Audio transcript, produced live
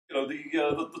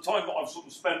the time that I've sort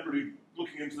of spent really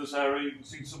looking into this area, you can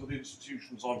see some of the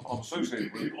institutions I'm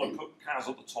associated with. I put CAS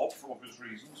at the top for obvious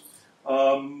reasons,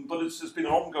 but it's been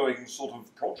an ongoing sort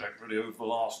of project really over the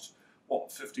last,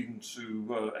 what, 15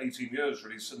 to 18 years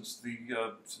really, since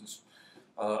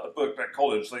at Birkbeck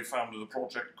College they founded a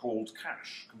project called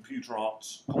CASH, Computer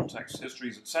Arts, Context,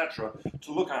 Histories, etc.,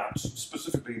 to look at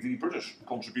specifically the British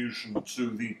contribution to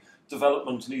the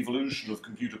development and evolution of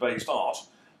computer-based art.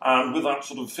 And with that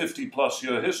sort of 50-plus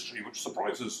year history, which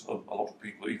surprises a lot of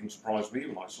people, it even surprised me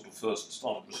when I sort of first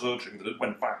started researching that it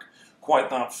went back quite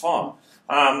that far.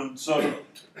 And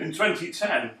in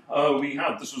 2010,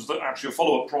 this was actually a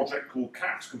follow-up project called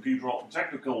CAT, Computer Art and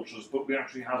Technocultures, but we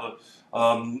actually had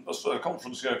a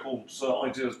conference here called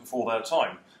Ideas Before Their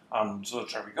Time. And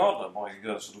Jerry Gardner, my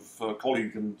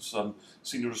colleague and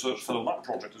senior research fellow on that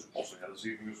project, is also here this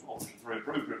evening as well, which is very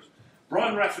appropriate.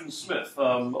 Brian Reffin-Smith,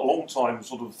 a long-time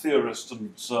sort of theorist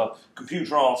and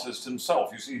computer artist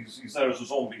himself. You see, he's there as a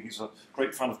zombie. He's a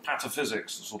great fan of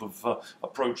pataphysics, the sort of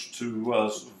approach to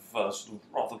sort of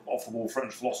rather off-the-wall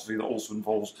French philosophy that also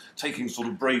involves taking sort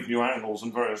of brave new angles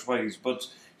in various ways. But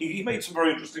he made some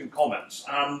very interesting comments.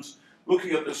 And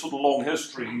looking at this sort of long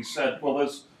history, he said, well,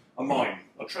 there's a mine,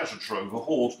 a treasure trove, a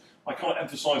hoard, I can't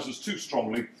emphasise this too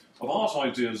strongly, of art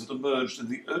ideas that emerged in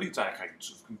the early decades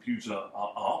of computer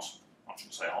art, I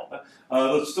shouldn't say art there,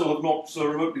 that still have not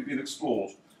remotely been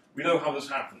explored. We know how this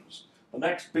happens. The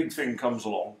next big thing comes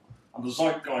along, and the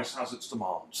zeitgeist has its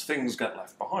demands. Things get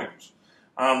left behind.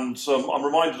 And I'm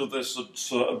reminded of this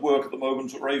at work at the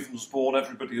moment at Ravensbourne.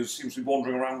 Everybody seems to be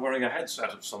wandering around wearing a headset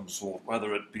of some sort,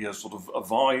 whether it be a sort of a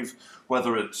Vive,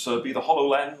 whether it be the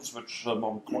HoloLens, which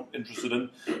I'm quite interested in.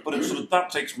 But it's that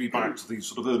takes me back to the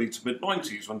sort of early to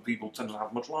mid-90s when people tend to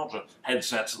have much larger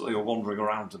headsets that they are wandering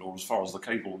around in, or as far as the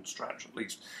cable would stretch at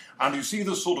least. And you see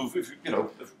this sort of, if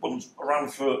one's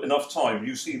around for enough time,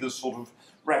 you see this sort of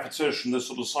repetition, this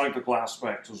sort of cyclical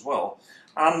aspect as well.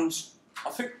 And I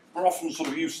think we're often sort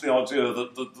of used to the idea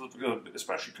that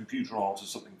especially computer art is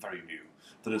something very new,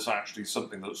 that it's actually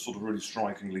something that's sort of really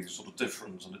strikingly sort of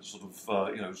different, and it's sort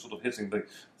of hitting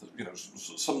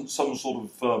some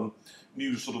sort of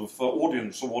new sort of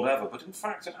audience or whatever. But in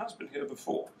fact, it has been here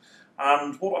before.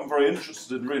 And what I'm very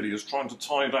interested in really is trying to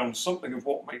tie down something of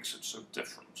what makes it so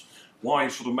different. Why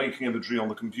sort of making imagery on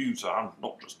the computer, and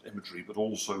not just imagery, but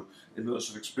also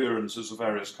immersive experiences of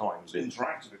various kinds,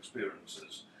 interactive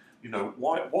experiences.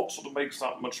 What sort of makes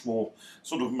that much more,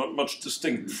 much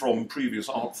distinct from previous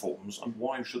art forms, and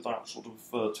why should that sort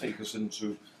of take us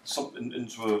into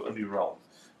a new realm?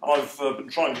 And I've been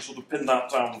trying to sort of pin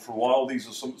that down for a while. These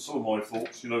are some of my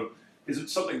thoughts. Is it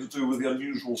something to do with the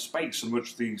unusual space in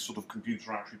which the sort of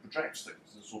computer actually projects things?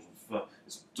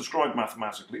 It's described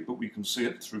mathematically, but we can see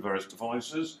it through various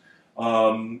devices.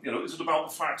 Is it about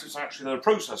the fact it's actually there are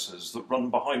processes that run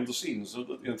behind the scenes,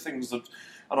 things that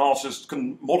an artist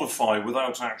can modify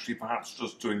without actually perhaps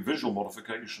just doing visual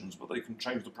modifications, but they can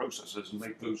change the processes and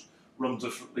make those run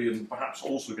differently, and perhaps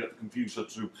also get the computer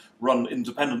to run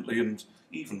independently and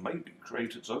even maybe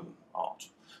create its own art.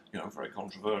 Very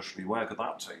controversially, where could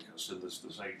that take us in this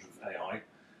age of AI?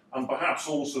 And perhaps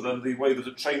also then the way that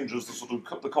it changes the sort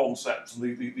of the concepts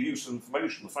and the use of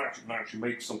information, the fact you can actually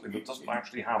make something that doesn't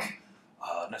actually have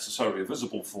necessarily a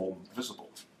visible form visible.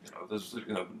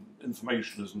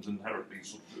 Information isn't inherently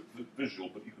sort of visual,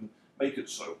 but you can make it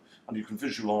so, and you can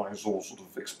visualize or sort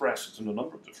of express it in a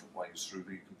number of different ways through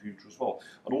the computer as well.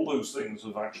 And all those things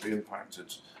have actually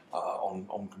impacted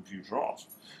on computer art.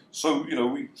 So,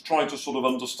 we try to sort of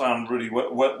understand really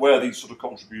where these sort of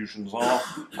contributions are,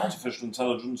 artificial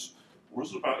intelligence, or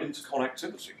is it about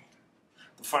interconnectivity?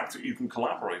 The fact that you can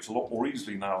collaborate a lot more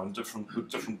easily now with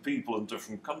different people in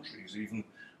different countries even,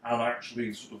 and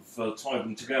actually sort of tie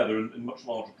them together in much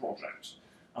larger projects.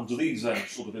 And do these then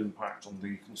sort of impact on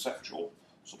the conceptual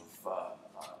sort of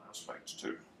aspects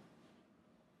too?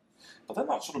 But then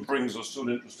that sort of brings us to an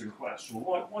interesting question.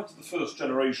 Why did the first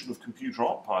generation of computer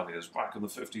art pioneers back in the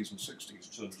 50s and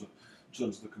 60s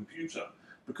turn to the computer?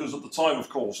 Because at the time, of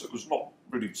course, it was not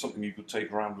really something you could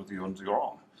take around with you under your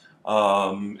arm.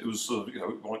 It was,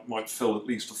 it might fill at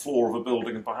least a floor of a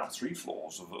building and perhaps 3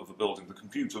 floors of a building. The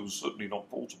computer was certainly not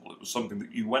portable. It was something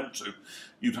that you went to.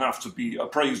 You'd have to be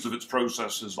appraised of its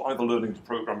processes, either learning to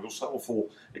program yourself or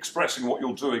expressing what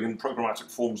you're doing in programmatic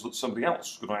forms that somebody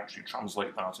else could actually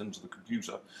translate that into the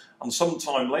computer. And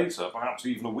sometime later, perhaps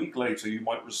even a week later, you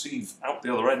might receive out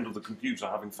the other end of the computer,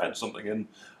 having fed something in,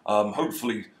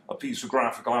 hopefully a piece of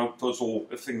graphical output, or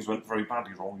if things went very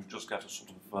badly wrong, you just get a sort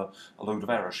of a load of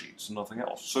error sheets and nothing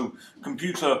else. So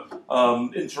computer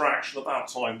interaction at that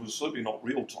time was certainly not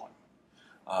real time.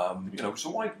 So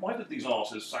why did these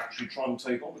artists actually try and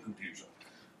take on the computer?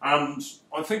 And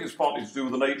I think it's partly to do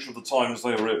with the nature of the times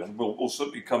they were in, and we'll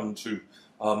certainly come to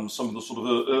some of the sort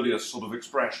of earliest sort of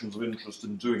expressions of interest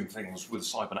in doing things with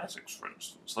cybernetics, for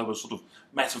instance. There were sort of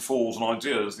metaphors and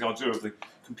ideas, the idea of the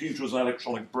computer as an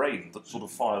electronic brain that sort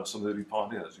of fired some early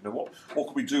pioneers. What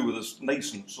could we do with this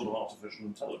nascent sort of artificial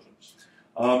intelligence?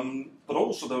 But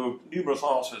also there were numerous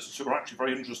artists who were actually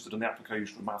very interested in the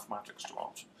application of mathematics to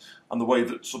art, and the way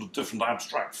that sort of different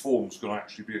abstract forms could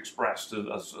actually be expressed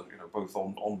as both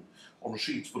on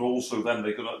sheets, but also then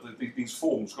these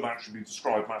forms could actually be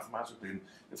described mathematically, and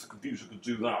if the computer could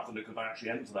do that, then it could actually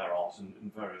enter their art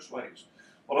in various ways.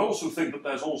 But I also think that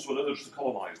there's also an urge to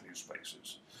colonise new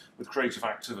spaces with creative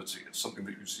activity. It's something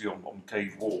that you see on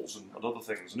cave walls and other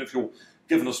things, and if you're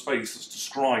given a space that's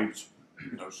described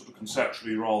sort of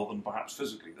conceptually rather than perhaps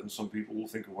physically, then some people will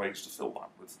think of ways to fill that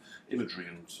with imagery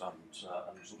and sort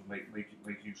of make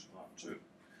use of that too.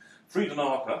 Friedrich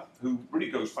Narker, who really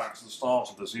goes back to the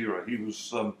start of this era, he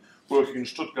was working in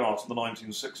Stuttgart in the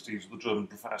 1960s with a German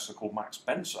professor called Max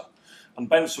Benzer. And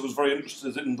Benzer was very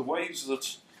interested in the ways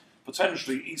that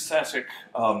potentially aesthetic,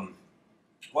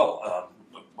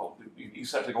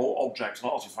 aesthetic objects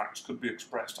and artifacts could be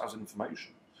expressed as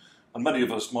information. And many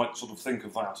of us might sort of think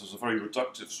of that as a very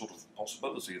reductive sort of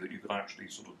possibility, that you could actually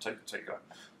sort of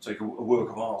take a work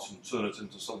of art and turn it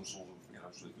into some sort of,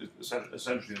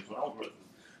 essentially into an algorithm.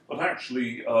 But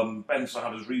actually, Benzer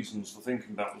had his reasons for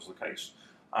thinking that was the case.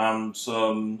 And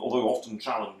although often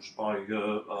challenged by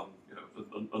a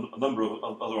number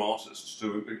of other artists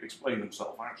to explain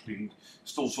himself, actually he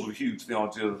still sort of hewed to the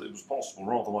idea that it was possible,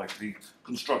 rather like the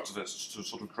constructivists, to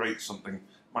sort of create something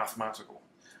mathematical.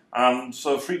 And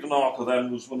so Friedrich Narker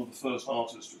then was one of the first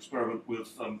artists to experiment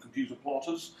with computer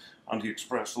plotters, and he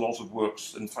expressed a lot of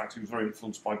works. In fact, he was very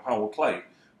influenced by Powell Clay.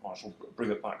 I shall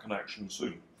bring up that connection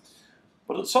soon.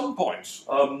 But at some point,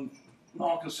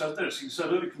 Narker said this. He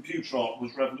said early computer art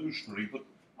was revolutionary, but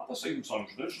at the same time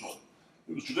traditional.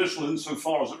 It was traditional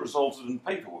insofar as it resulted in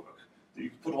paperwork that you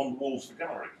could put on the walls of a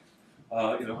gallery.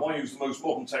 Why use the most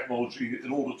modern technology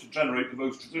in order to generate the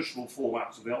most traditional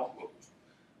formats of the art world?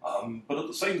 But at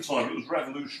the same time, it was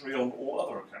revolutionary on all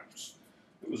other accounts.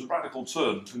 It was a radical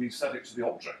turn to an aesthetics of the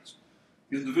object.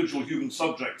 The individual human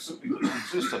subject simply didn't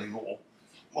exist anymore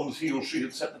once he or she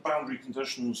had set the boundary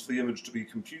conditions for the image to be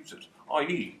computed,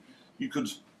 i.e., you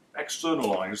could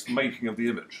externalise the making of the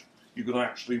image. You could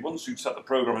actually, once you'd set the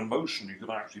program in motion, you could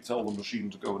actually tell the machine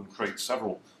to go and create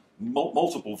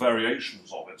multiple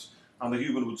variations of it, and the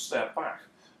human would step back.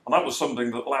 And that was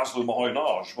something that Laszlo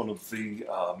Moholy-Nagy, one of the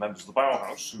members of the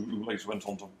Bauhaus, who later went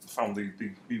on to found the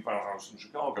new Bauhaus in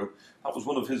Chicago, that was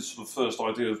one of his sort of first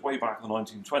ideas way back in the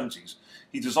 1920s.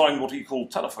 He designed what he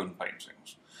called telephone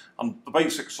paintings. And the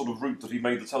basic sort of route that he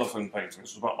made the telephone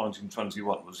paintings, was about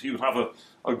 1921, was he would have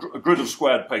a grid of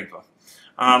squared paper,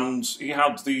 and he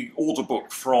had the order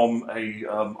book from I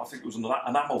think it was an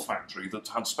enamel factory that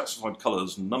had specified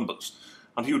colours and numbers.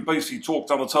 And he would basically talk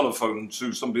down the telephone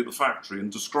to somebody at the factory and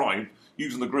describe,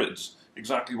 using the grids,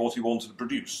 exactly what he wanted to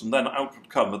produce. And then out would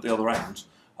come at the other end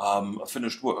a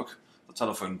finished work, the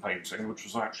telephone painting, which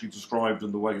was actually described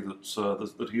in the way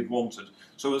that he had wanted.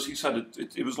 So as he said,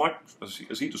 it was like,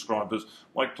 as he described it,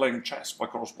 like playing chess by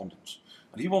correspondence.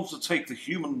 And he wanted to take the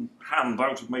human hand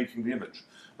out of making the image,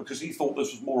 because he thought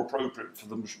this was more appropriate for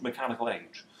the mechanical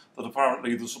age. That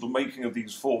apparently the sort of making of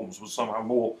these forms was somehow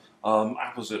more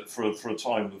apposite for a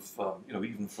time of,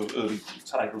 even for early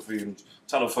telegraphy and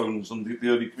telephones and the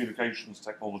early communications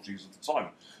technologies at the time.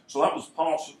 So that was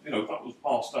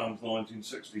passed down to the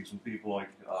 1960s and people like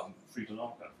Friedrich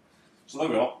Narker. So there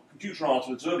we are. Computer art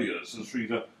in its early years, says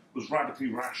Friedrich, was radically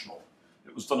rational.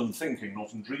 It was done in thinking,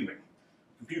 not in dreaming.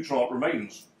 Computer art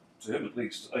remains, to him at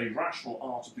least, a rational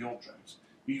art of the object,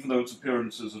 even though its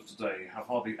appearances of today have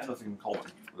hardly anything in common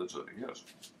with its early years.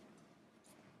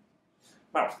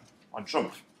 Now, I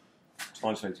jump to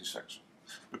 1986,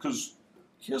 because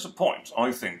here's a point,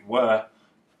 I think, where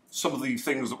some of the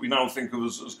things that we now think of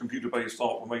as computer-based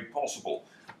art were made possible.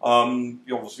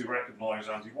 You obviously recognise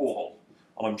Andy Warhol,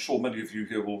 and I'm sure many of you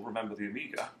here will remember the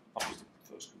Amiga. That was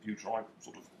the first computer I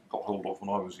sort of got hold of when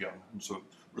I was young, and so it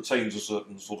retains a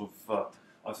certain sort of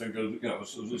I think, a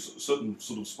certain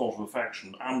sort of spot of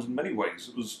affection, and in many ways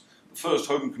it was the first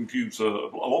home computer,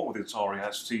 along with the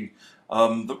Atari ST,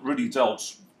 that really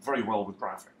dealt very well with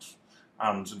graphics.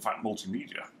 And in fact,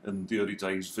 multimedia in the early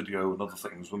days, video and other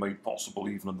things were made possible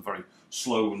even in the very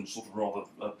slow and sort of rather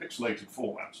pixelated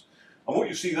formats. And what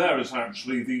you see there is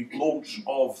actually the launch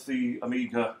of the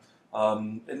Amiga it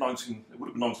would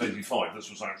have been 1985. This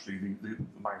was actually the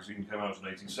magazine came out in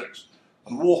 '86,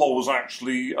 and Warhol was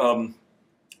actually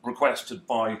requested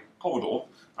by Commodore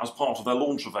as part of their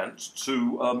launch event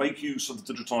to make use of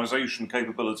the digitization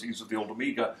capabilities of the old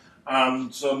Amiga,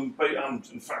 and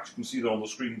in fact you can see there on the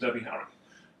screen Debbie Harry.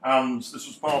 And this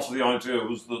was part of the idea,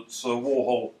 was that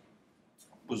Warhol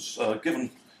was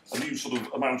given a new sort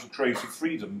of amount of creative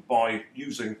freedom by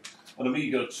using an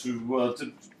Amiga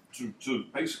to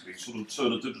basically sort of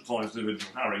turn a digitized image of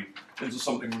Harry into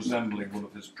something resembling one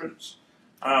of his prints.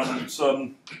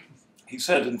 And he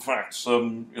said, in fact,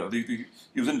 you know, he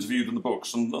was interviewed in the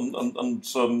books and in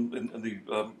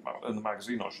the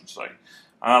magazine, I should say.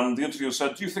 And the interviewer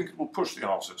said, "Do you think it will push the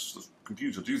artist, the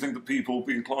computer? Do you think that people will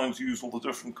be inclined to use all the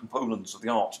different components of the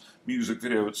art, music,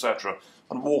 video, etc.?"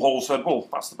 And Warhol said, "Well,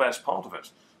 that's the best part of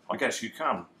it. I guess you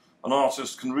can. An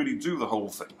artist can really do the whole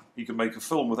thing. He can make a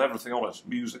film with everything on it,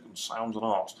 music and sound and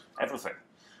art, everything."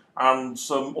 And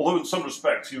although in some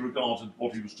respects he regarded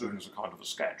what he was doing as a kind of a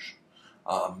sketch,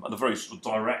 and a very sort of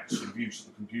direct sort of use of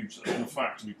the computer, in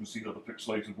fact, and you can see that the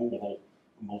pixelated Warhol,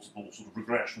 multiple sort of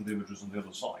regression of the images on the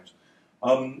other side,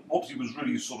 what he was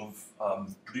really sort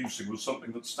of producing was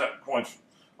something that stepped quite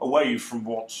away from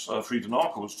what Frieda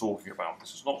Narker was talking about.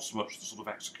 This is not so much the sort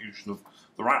of execution of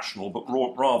the rational, but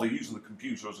rather using the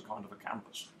computer as a kind of a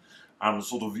canvas, and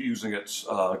sort of using it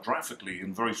graphically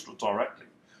and very sort of directly.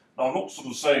 Now, I'm not sort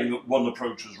of saying that one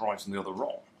approach is right and the other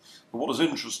wrong, but what is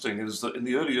interesting is that in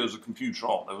the early years of computer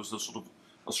art, there was this sort of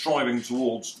a striving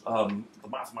towards the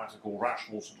mathematical,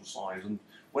 rational sort of side, and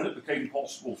when it became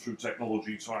possible through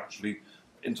technology to actually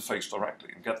interface directly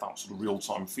and get that sort of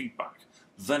real-time feedback,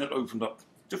 then it opened up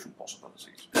different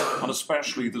possibilities, and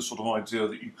especially the sort of idea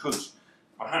that you could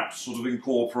perhaps sort of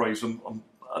incorporate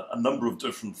a number of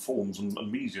different forms and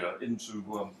media into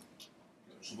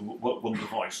sort of one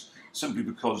device, simply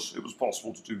because it was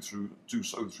possible to do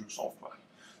so through software.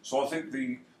 So I think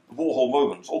the Warhol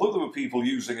moment, although there were people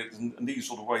using it in these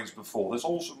sort of ways before, this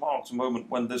also marked a moment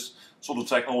when this sort of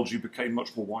technology became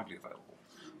much more widely available.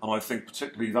 And I think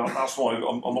particularly that's why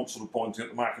I'm not sort of pointing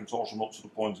at the Macintosh, I'm not sort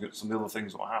of pointing at some of the other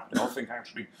things that are happening. I think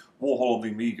actually Warhol and the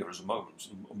Amiga is a moment,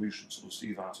 and we should sort of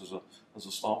see that as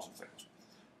a start of things.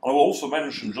 I will also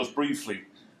mention just briefly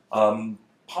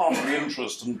part of the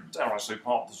interest, and dare I say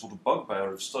part of the sort of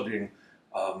bugbear of studying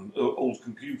old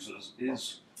computers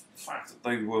is the fact that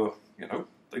they were, you know,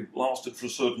 they lasted for a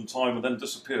certain time and then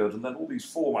disappeared, and then all these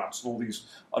formats and all these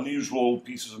unusual old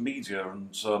pieces of media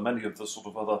and many of the sort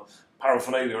of other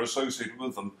paraphernalia associated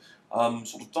with them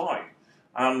sort of die.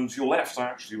 And you're left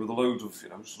actually with a load of, you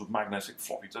know, sort of magnetic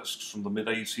floppy disks from the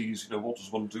mid-80s. You know, what does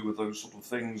one do with those sort of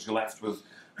things? You're left with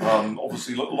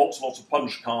obviously lots and lots of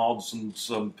punch cards and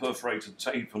some perforated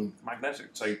tape and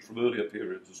magnetic tape from earlier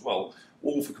periods as well,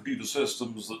 all for computer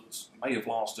systems that may have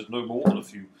lasted no more than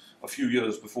a few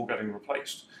years before getting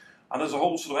replaced. And there's a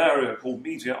whole sort of area called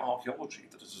media archaeology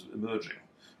that is emerging,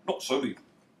 not solely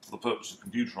for the purpose of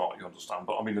computer art, you understand,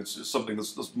 but I mean it's something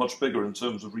that's much bigger in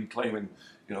terms of reclaiming,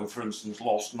 you know, for instance,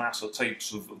 lost NASA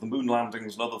tapes of the moon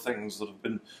landings and other things that have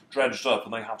been dredged up,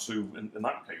 and they had to, in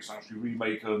that case, actually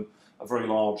remake a very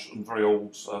large and very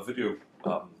old video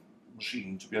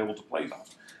machine to be able to play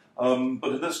that.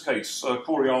 But in this case,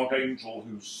 Corey Archangel,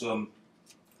 who's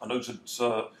a noted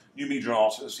new media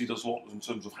artist, he does a lot in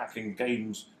terms of hacking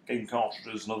games, game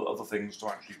cartridges and other things to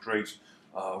actually create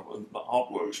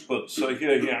artworks. But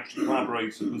here he actually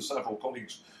collaborated with several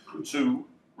colleagues to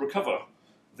recover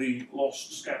the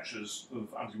lost sketches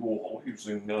of Andy Warhol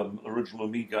using an original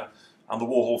Amiga, and the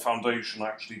Warhol Foundation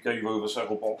actually gave over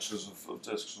several boxes of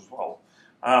discs as well.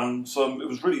 And it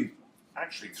was really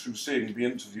actually through seeing the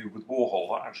interview with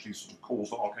Warhol that actually sort of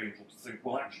caused Archangel to think,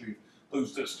 well, actually,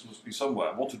 those discs must be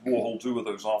somewhere. What did Warhol do with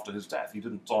those after his death? He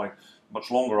didn't die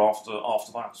much longer after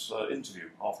that interview,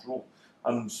 after all.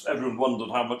 And everyone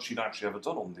wondered how much he'd actually ever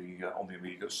done on the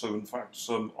Amiga. So in fact,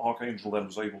 Archangel then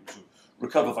was able to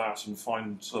recover that and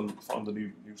find the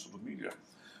new sort of media.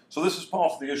 So this is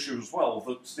part of the issue as well,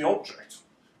 that the object,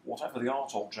 whatever the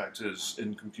art object is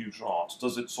in computer art,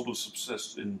 does it sort of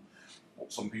subsist in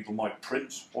what some people might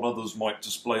print, what others might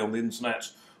display on the internet,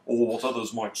 or what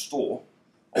others might store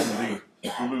on the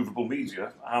removable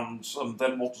media, and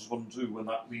then what does one do when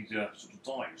that media sort of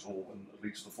dies, or when at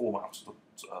least the format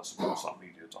that supports that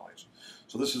media dies.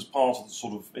 So this is part of the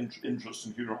sort of interest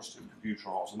and curiosity in computer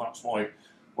art, and that's why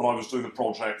when I was doing a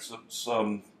project at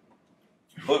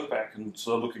Birkbeck and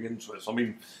looking into it, I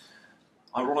mean,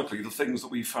 ironically, the things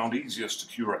that we found easiest to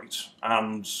curate,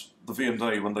 and the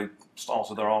V&A, when they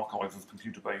started their archive of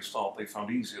computer-based art, they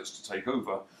found easiest to take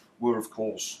over, were, of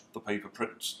course, the paper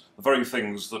prints. The very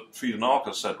things that Frieda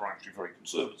Narker said were actually very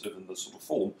conservative in this sort of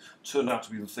form turned out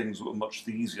to be the things that were much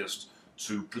the easiest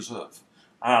to preserve.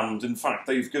 And in fact,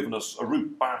 they've given us a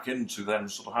route back into then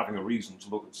sort of having a reason to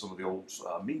look at some of the old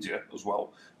media as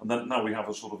well. And then now we have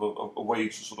a sort of a way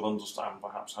to sort of understand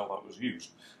perhaps how that was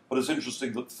used. But it's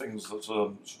interesting that the things that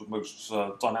are sort of most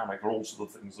dynamic are also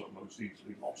the things that are most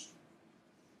easily lost.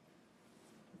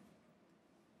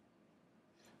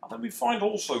 And then we find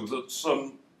also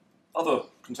that other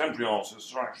contemporary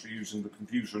artists are actually using the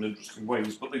computer in interesting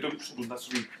ways, but they don't sort of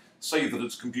necessarily say that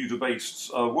it's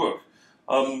computer-based work.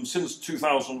 Since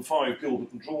 2005,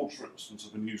 Gilbert and George, for instance,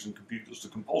 have been using computers to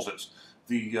composite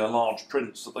the large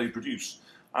prints that they produce.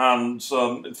 And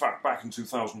in fact, back in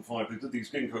 2005, they did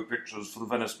these ginkgo pictures for the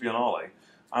Venice Biennale.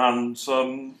 And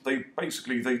they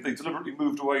deliberately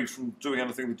moved away from doing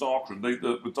anything with darkroom.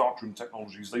 With darkroom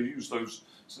technologies, they've used those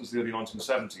since the early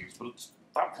 1970s. But at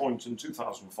that point in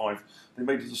 2005, they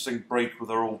made a distinct break with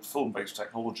their old film-based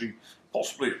technology.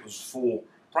 Possibly it was for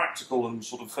practical and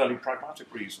sort of fairly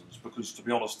pragmatic reasons, because to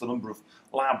be honest, the number of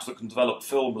labs that can develop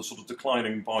film is sort of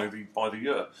declining by the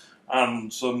year.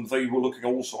 And they were looking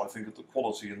also, I think, at the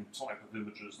quality and type of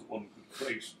images that one could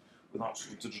create with that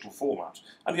sort of digital format.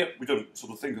 And yet we don't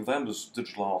sort of think of them as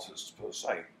digital artists per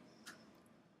se.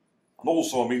 And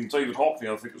also, I mean, David Hockney,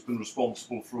 I think, has been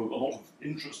responsible for a lot of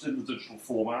interest in the digital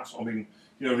format. I mean,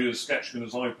 you know, he was sketching in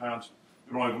his iPad,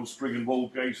 the arrival of Spring in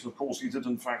Woldgate, and of course he did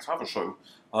in fact have a show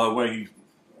where he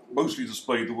mostly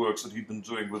displayed the works that he'd been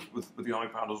doing with the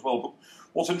iPad as well. But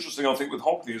what's interesting, I think, with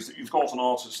Hockney is that you've got an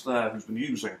artist there who's been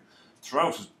using,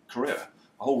 throughout his career,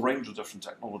 a whole range of different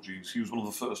technologies. He was one of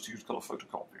the first to use colour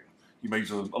photocopying. He made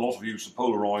a lot of use of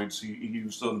Polaroids.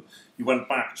 He went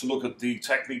back to look at the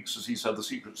techniques, as he said, the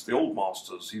secrets of the old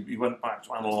masters. He went back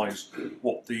to analyse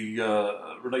what the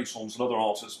Renaissance and other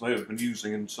artists may have been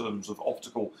using in terms of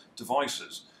optical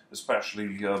devices,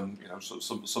 especially you know,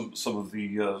 some of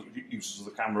the uses of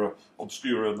the camera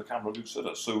obscura and the camera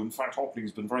lucida. So in fact,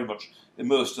 Hockney's been very much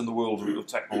immersed in the world of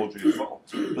technology as well.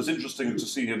 But it's interesting to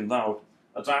see him now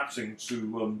adapting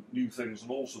to new things and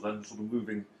also then sort of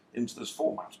moving into this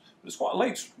format. But it's quite a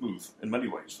late move in many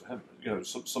ways for him. You know,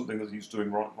 something that he's doing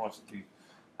right at the you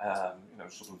know,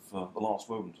 sort of the last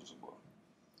moment, as it were.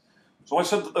 So I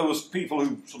said that there was people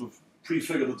who sort of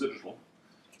prefigure the digital.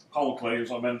 Carl Clay,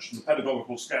 as I mentioned, the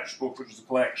Pedagogical Sketchbook, which is a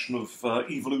collection of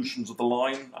evolutions of the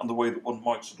line and the way that one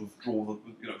might sort of draw the,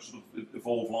 you know, sort of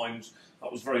evolve lines.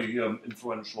 That was very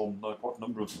influential on quite a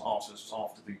number of artists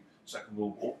after the Second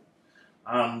World War.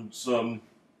 And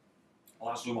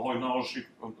Laszlo Moholy-Nagy,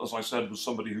 as I said, was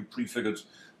somebody who prefigured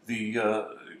the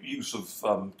use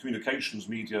of communications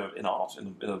media in art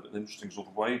in an interesting sort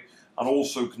of way, and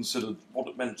also considered what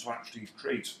it meant to actually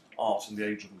create art in the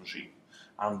age of the machine,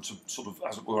 and to sort of,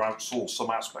 as it were, outsource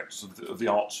some aspects of the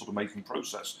art sort of making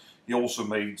process. He also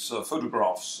made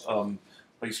photographs,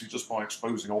 basically just by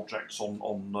exposing objects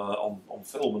on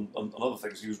film and other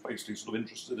things. He was basically sort of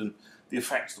interested in the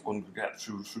effects that one could get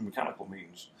through mechanical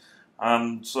means.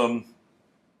 And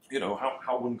you know,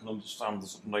 how one can understand the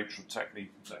sort of nature of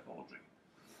technique and technology.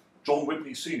 John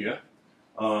Whitney Sr.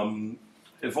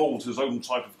 Evolved his own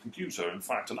type of computer, in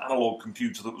fact an analog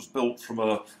computer that was built from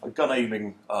a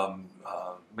gun-aiming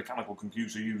mechanical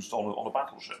computer used on a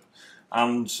battleship.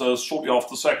 And shortly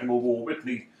after the Second World War,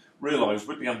 Whitney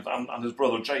and his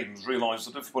brother James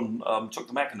realised that if one took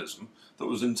the mechanism that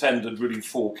was intended really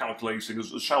for calculating,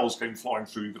 as shells came flying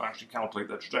through, you could actually calculate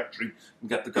their trajectory and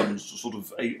get the guns to sort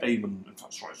of aim and, in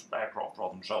fact, sorry, aircraft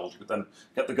rather than shells. You could then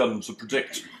get the gun to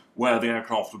predict where the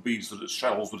aircraft would be so that its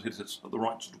shells would hit it at the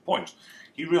right sort of point.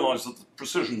 He realised that the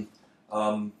precision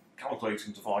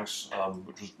calculating device,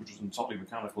 which was entirely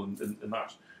mechanical in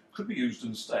that, could be used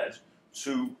instead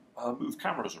to move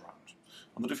cameras around.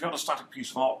 And that if you had a static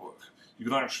piece of artwork, you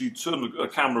could actually turn a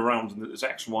camera around in its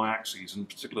X and Y axes in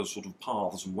particular sort of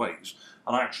paths and ways,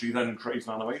 and actually then create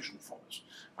an animation from it.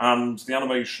 And the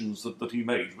animations that he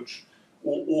made, which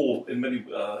all in many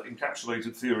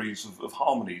encapsulated theories of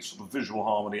harmony, sort of visual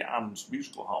harmony and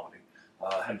musical harmony,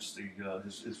 hence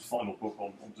his final book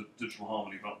on digital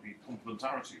harmony about the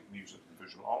complementarity of music and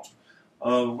visual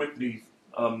art. Whitney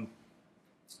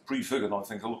prefigured, I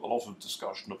think, a lot of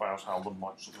discussion about how one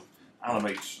might sort of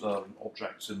animate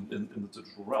objects in the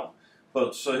digital realm.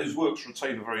 But his works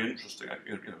retain a very interesting,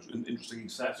 interesting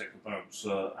aesthetic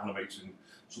about animating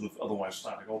sort of otherwise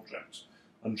static objects.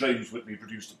 And James Whitney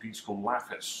produced a piece called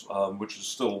Lapis, which is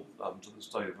still, to this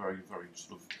day, a very, very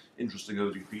sort of interesting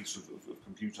early piece of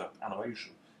computer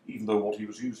animation, even though what he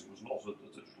was using was not a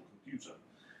digital computer.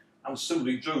 And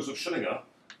similarly, Joseph Schillinger,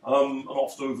 an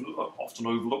often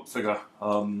overlooked figure,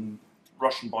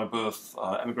 Russian by birth,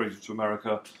 emigrated to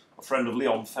America, a friend of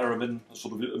Leon Theremin, a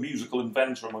sort of a musical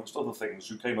inventor amongst other things,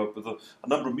 who came up with a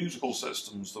number of musical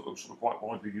systems that were sort of quite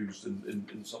widely used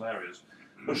in some areas.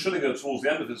 But Schillinger, towards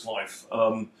the end of his life,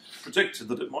 predicted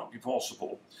that it might be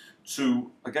possible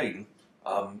to, again,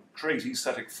 create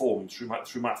aesthetic form through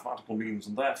mathematical means,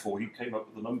 and therefore he came up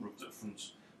with a number of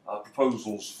different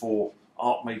proposals for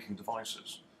art-making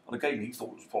devices. And again, he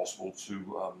thought it was possible to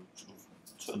sort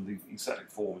of turn the aesthetic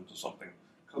form into something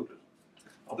coded.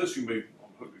 Now this I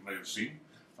hope you may have seen.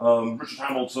 Richard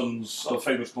Hamilton's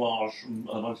famous collage from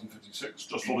 1956,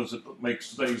 just what is it that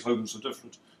makes today's homes so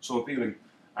different, so appealing.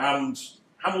 And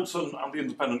Hamilton and the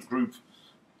independent group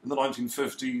in the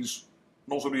 1950s,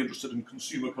 not only interested in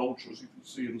consumer culture, as you can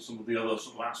see in some of the other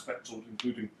sort of aspects of it,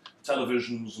 including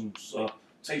televisions and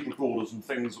tape recorders and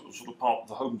things that were sort of part of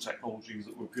the home technologies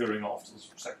that were appearing after the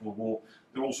Second World War.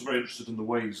 They were also very interested in the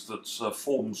ways that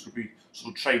forms could be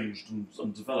sort of changed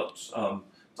and developed.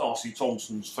 Darcy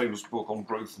Thompson's famous book on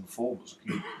growth and form was a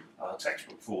key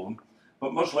textbook for them.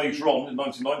 But much later on, in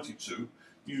 1992,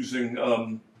 using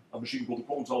a machine called the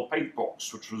Quantel Paint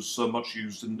Box, which was much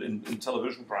used in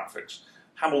television graphics,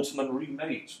 Hamilton then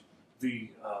remade the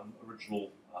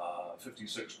original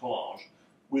 56 collage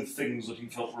with things that he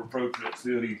felt were appropriate to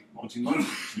the early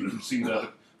 1990s. You can see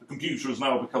that the computer has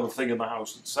now become a thing in the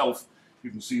house itself. You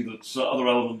can see that other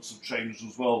elements have changed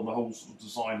as well, and the whole sort of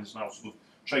design has now sort of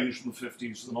changed from the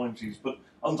 50s to the 90s. But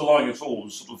underlying it all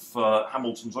was sort of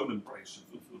Hamilton's own embrace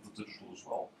of the digital as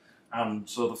well, and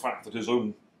the fact that his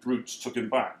own roots took him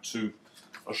back to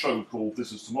a show called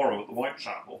This Is Tomorrow at the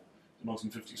Whitechapel in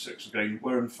 1956 again,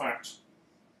 where in fact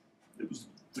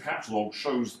the catalogue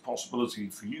shows the possibility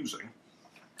for using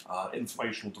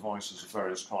informational devices of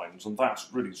various kinds, and that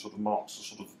really sort of marks the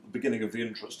sort of the beginning of the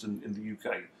interest in the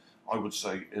UK, I would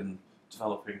say, in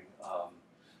developing,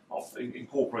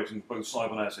 incorporating both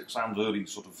cybernetics and early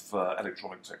sort of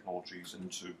electronic technologies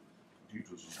into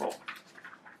computers as well.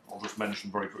 I'll just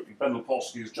mention very quickly, Ben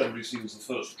Lepofsky is generally seen as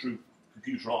the first true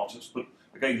computer artist, but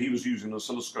again he was using an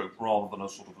oscilloscope rather than a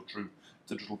sort of a true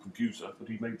digital computer, but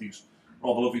he made these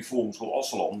rather lovely forms called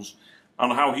oscillons.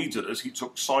 And how he did it, he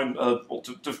took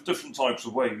different types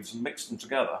of waves and mixed them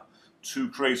together to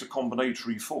create a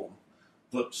combinatory form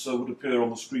that would appear on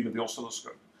the screen of the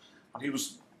oscilloscope. And he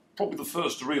was probably the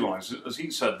first to realise, as he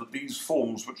said, that these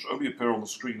forms which only appear on the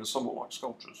screen are somewhat like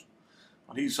sculptures.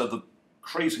 And he said that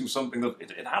creating something that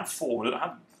it had form and it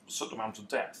had a certain amount of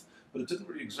depth, but it didn't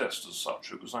really exist as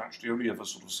such. It was actually only ever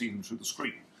sort of seen through the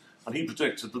screen. And he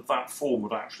predicted that that form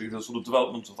would actually, the sort of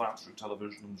development of that through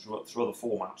television and through other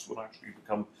formats would actually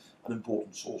become an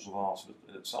important source of art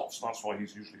in itself. So that's why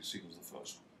he's usually seen as the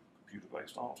first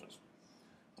computer-based artist.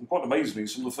 And quite amazingly,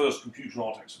 some of the first computer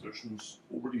art exhibitions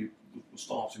already were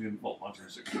starting in, well,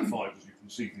 1965, as you can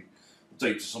see. The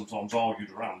dates are sometimes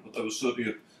argued around, but there was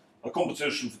certainly a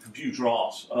competition for computer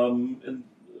art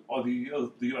by the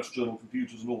US Journal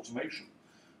Computers and Automation.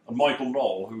 And Michael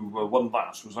Knoll, who won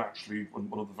that, was actually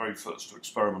one of the very first to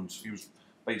experiment. He was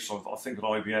based on, I think, at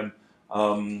IBM,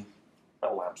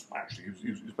 Bell Labs, actually.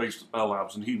 He was based at Bell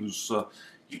Labs, and he was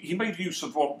he made use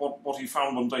of what he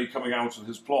found one day coming out of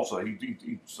his plotter. He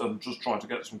just tried to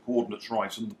get some coordinates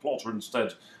right, and the plotter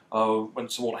instead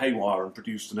went somewhat haywire and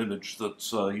produced an image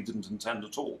that he didn't intend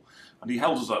at all. And he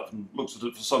held it up and looked at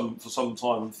it for some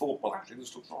time and thought, well, actually,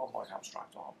 this looks rather like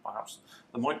abstract art. Perhaps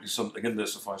there might be something in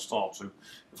this if I start to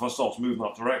move in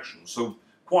that direction. So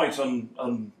quite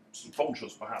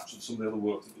conscious, perhaps, of some of the other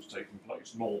work that was taking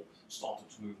place, Knoll started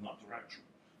to move in that direction.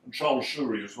 And Charles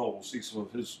Shuri as well, we'll see some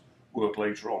of his work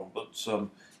later on, but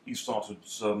he started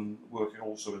working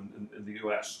also in the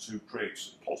US to create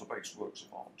plotter-based works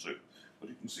of art too. But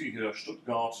you can see here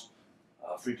Stuttgart,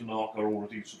 Friedenach are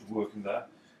already sort of working there.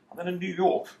 And then in New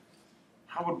York,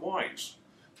 Howard Wise,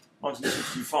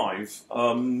 1965.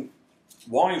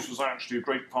 Wise was actually a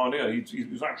great pioneer. He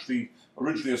was actually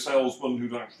originally a salesman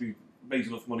who'd actually made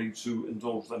enough money to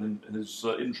indulge then in his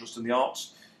interest in the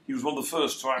arts. He was one of the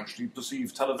first to actually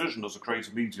perceive television as a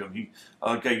creative medium. He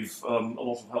gave a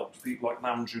lot of help to people like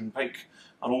Nam June Paik,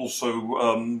 and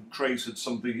also created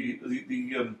some of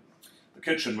the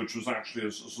Kitchen, which was actually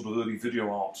a sort of early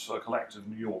video art collective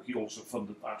in New York. He also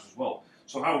funded that as well.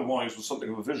 So Howard Wise was something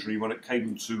of a visionary when it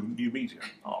came to new media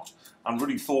art, and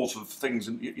really thought of things.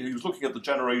 He was looking at the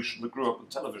generation that grew up with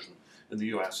television in the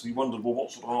US, and he wondered, well,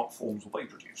 what sort of art forms will they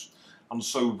produce? And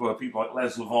so people like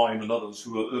Les Levine and others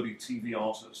who were early TV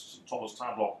artists, and Thomas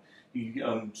Tadlock, he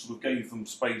sort of gave them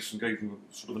space and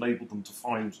sort of enabled them to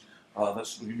find that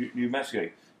sort of new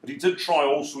métier. But he did try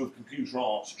also with computer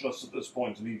art just at this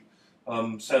point, and he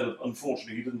said that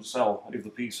unfortunately he didn't sell any of the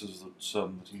pieces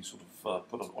that he sort of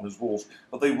put on his walls,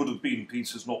 but they would have been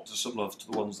pieces not dissimilar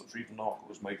to the ones that Friedman Narker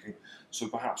was making, so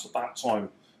perhaps at that time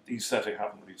the aesthetic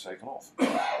hadn't really taken off.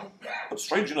 But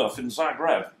strange enough, in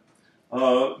Zagreb,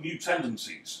 New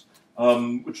Tendencies,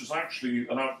 which was actually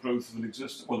an outgrowth of an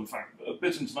existing, well in fact, a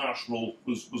bit international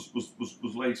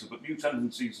was later, but New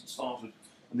Tendencies had started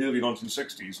in the early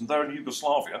 1960s, and they're in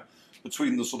Yugoslavia,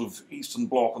 between the sort of Eastern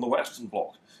Bloc and the Western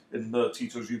Bloc in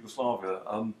Tito's Yugoslavia.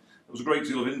 There was a great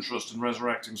deal of interest in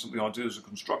resurrecting some of the ideas of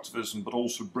constructivism, but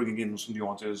also bringing in some new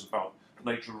ideas about the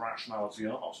nature of rationality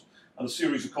in art. And a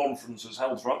series of conferences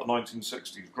held throughout the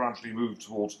 1960s gradually moved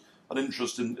towards an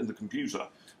interest in the computer.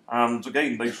 And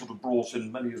again, they sort of brought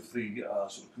in many of the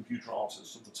sort of computer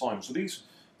artists of the time. So these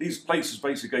places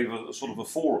basically gave a sort of a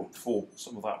forum for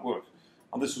some of that work.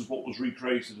 And this is what was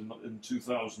recreated in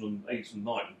 2008 and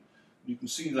 9. You can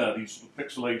see there these sort of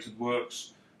pixelated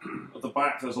works. At the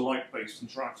back there's a light-based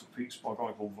interactive piece by a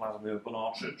guy called Vladimir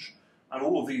Banarcic. And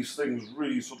all of these things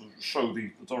really sort of show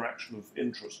the direction of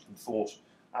interest and thought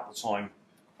at the time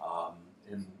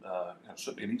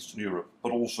certainly in Eastern Europe,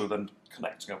 but also then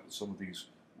connecting up with some of these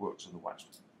works in the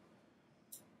West.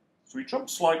 So we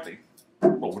jumped slightly.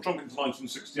 Well, we're jumping to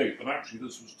 1968, but actually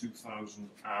this was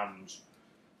 2015,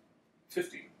 I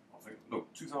think. No,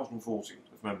 2014,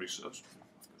 if memory serves.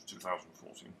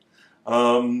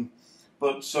 2014.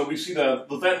 But so we see there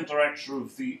the then director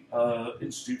of the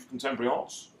Institute for Contemporary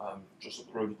Arts, just up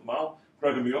the road at the Mall,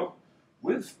 Gregor Muir,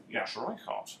 with Jascha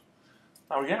Reichart.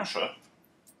 Now Jascha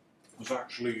was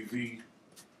actually the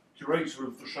curator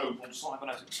of the show called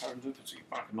Cybernetic Serendipity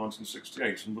back in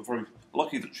 1968, and we're very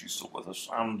lucky that she's still with us.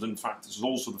 And in fact, this is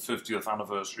also the 50th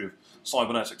anniversary of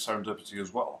Cybernetic Serendipity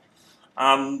as well.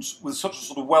 And with such a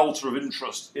sort of welter of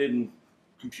interest in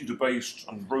computer-based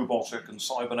and robotic and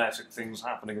cybernetic things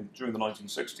happening during the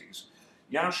 1960s,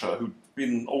 Jascha, who'd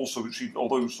been also,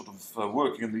 although sort of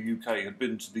working in the UK, had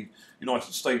been to the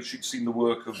United States. She'd seen the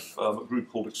work of a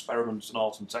group called Experiments in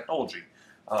Art and Technology,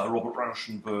 Robert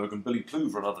Rauschenberg and Billy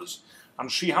Kluver and others.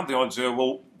 And she had the idea,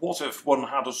 well, what if one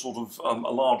had a sort of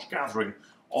a large gathering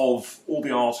of all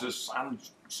the artists and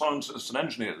scientists and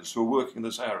engineers who are working in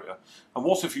this area, and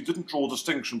what if you didn't draw a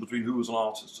distinction between who was an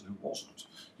artist and who wasn't?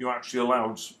 You actually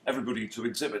allowed everybody to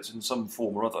exhibit in some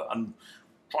form or other and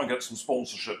try and get some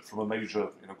sponsorship from a major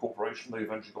corporation. They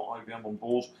eventually got IBM on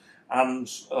board, and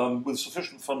with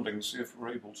sufficient funding, see if we're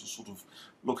able to sort of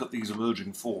look at these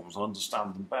emerging forms and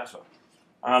understand them better.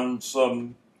 And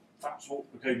that's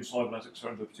what became Cybernetic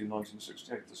Serendipity in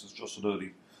 1968. This is just an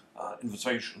early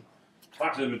invitation.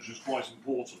 That image is quite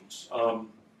important.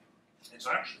 It's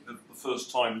actually the first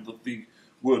time that the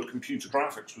word computer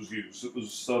graphics was used. It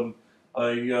was an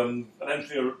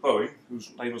engineer at Boeing, whose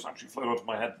name has actually flown out of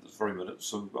my head at this very minute,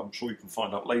 so I'm sure you can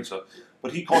find out later.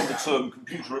 But he coined the term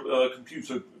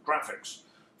computer graphics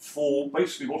for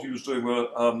basically what he was doing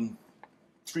were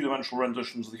three-dimensional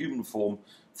renditions of the human form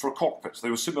for a cockpit.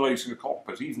 They were simulating a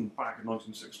cockpit, even back in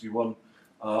 1961.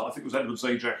 I think it was Edward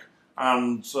Zajac.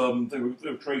 And they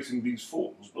were creating these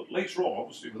forms. But later on,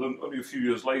 obviously, only a few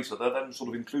years later, they're then sort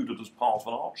of included as part of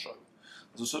an art show.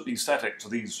 There's a certain aesthetic to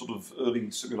these sort of early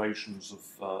simulations of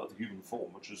the human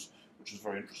form, which is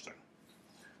very interesting.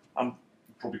 And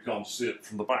you probably can't see it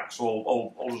from the back,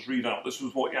 so I'll just read out. This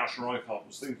was what Jascha Reichart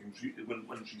was thinking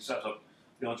when she set up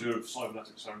the idea of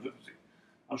cybernetic serendipity.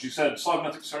 And she said,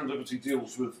 cybernetic serendipity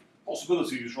deals with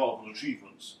possibilities rather than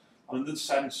achievements, and in this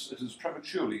sense, it is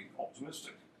prematurely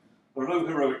optimistic. There are no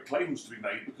heroic claims to be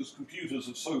made because computers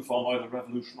have so far neither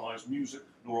revolutionised music,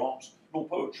 nor art, nor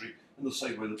poetry in the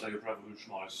same way that they have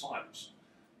revolutionised science.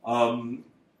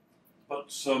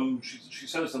 She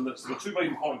says then that there are two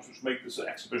main points which make this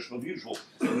exhibition unusual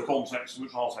in the context in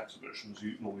which art exhibitions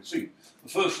you normally see. The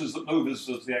first is that no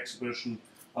visitor to the exhibition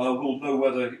will know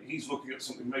whether he's looking at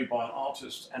something made by an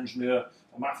artist, engineer,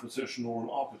 a mathematician, or an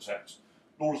architect,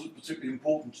 nor is it particularly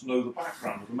important to know the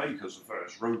background of the makers of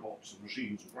various robots and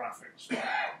machines and graphics.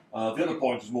 The other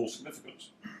point is more significant.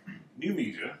 New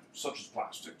media, such as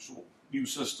plastics, or new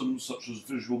systems such as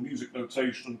visual music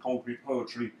notation and concrete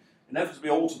poetry, inevitably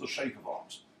alter the shape of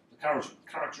art, the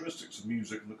characteristics of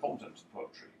music and the content of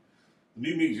poetry. The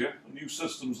new media and new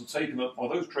systems are taken up by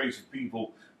those creative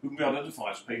people whom we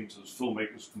identify as painters,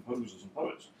 filmmakers, composers and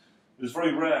poets. It is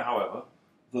very rare, however,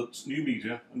 that new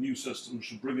media and new systems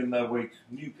should bring in their wake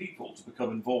new people to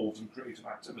become involved in creative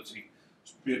activity,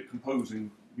 be it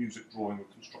composing, music, drawing, or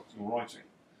constructing or writing.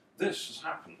 This has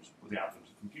happened with the advent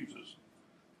of computers.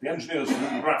 The engineers for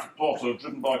whom the graphic plotter,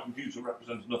 driven by a computer,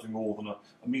 represented nothing more than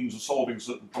a means of solving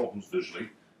certain problems visually,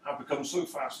 have become so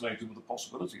fascinated with the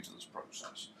possibilities of this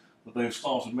process that they have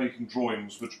started making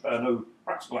drawings which bear no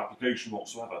practical application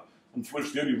whatsoever, and for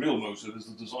which the only real motive is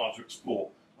the desire to explore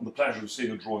and the pleasure of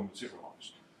seeing a drawing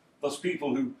materialised. Thus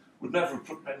people who would never have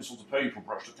put pencil to paper or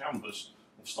brush to canvas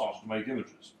have started to make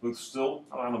images, both still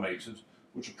and animated,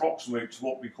 which approximate to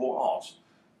what we call art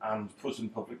and put in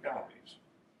public galleries.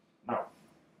 Now,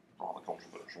 rather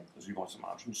controversial, as you might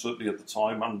imagine, certainly at the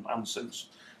time and since.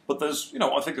 But there's,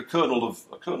 I think a kernel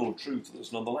of truth to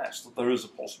this nonetheless, that there is a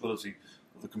possibility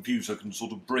that the computer can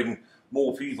sort of bring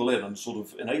more people in and sort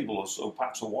of enable us, or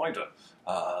perhaps a wider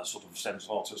sort of sense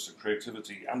of artistic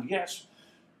creativity. And yet,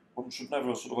 one should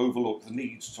never sort of overlook the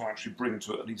need to actually bring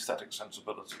to it an aesthetic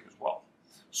sensibility as well.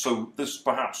 So this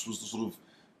perhaps was the sort of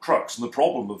crux and the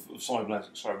problem of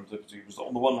cybernetic serendipity, was that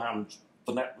on the one hand,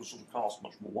 the net was sort of cast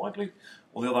much more widely.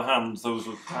 On the other hand, there was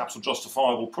perhaps a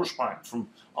justifiable pushback from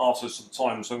artists at the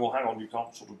time saying, well, hang on, you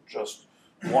can't sort of just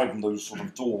widen those sort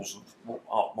of doors of what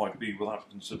art might be without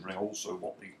considering also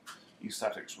what the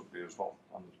aesthetics would be as well.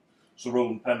 And Sir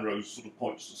Roland Penrose sort of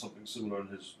points to something similar in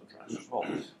his address as well.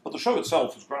 But the show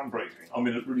itself was groundbreaking. I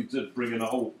mean, it really did bring in a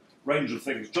whole range of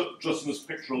things. Just in this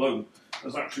picture alone,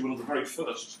 there's actually one of the very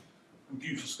first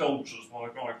computer sculptures by a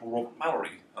guy called Robert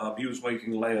Mallory. He was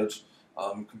making layered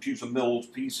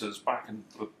computer-milled pieces back in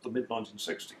the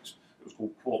mid-1960s. It was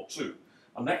called Quad 2.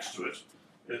 And next to it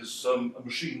is a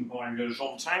machine by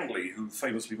Jean Tinguely, who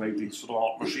famously made these sort of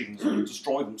art machines that would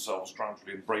destroy themselves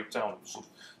gradually and break down. It was sort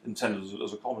of intended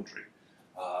as a commentary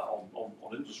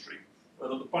on industry.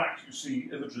 And at the back you see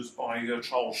images by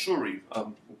Charles Shurey,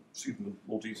 we'll see them in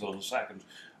more detail in a second,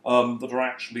 that are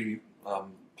actually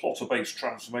plotter-based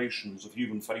transformations of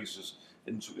human faces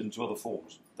into other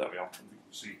forms. There we are, and you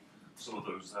can see some of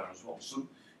those there as well. So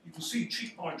you can see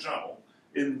cheek by jowl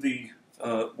in the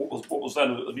what was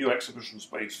then a new exhibition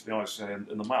space for the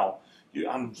ICA in the Mall,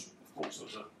 and of course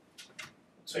there's a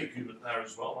tape unit there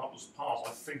as well. That was part,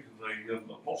 I think, of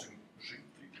a plotting machine.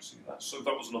 You can see that. So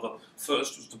that was another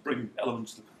first, was to bring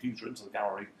elements of the computer into the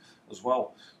gallery as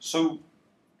well. So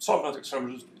cybernetic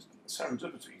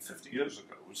serendipity 50 years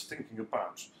ago was thinking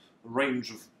about the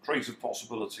range of creative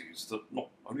possibilities that not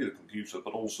only the computer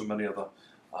but also many other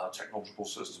technological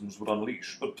systems would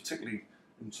unleash, but particularly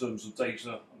in terms of data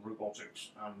and robotics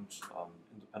and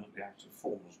independently active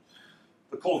forms.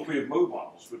 The colloquy of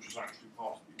mobiles, which is actually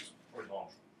part of these very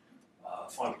large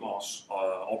fiberglass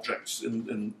objects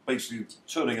in basically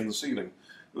turning in the ceiling,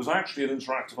 it was actually an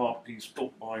interactive art piece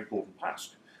built by Gordon Pask,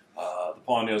 the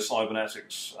pioneer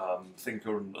cybernetics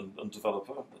thinker and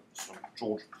developer that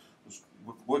George was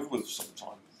working with for some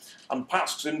time. And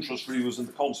Pask's interest really was in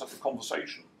the concept of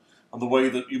conversation and the way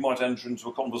that you might enter into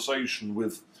a conversation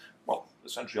with, well,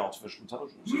 essentially artificial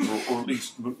intelligence, or at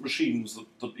least machines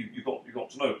that you got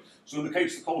to know. So in the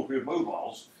case of the colloquy of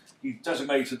mobiles, he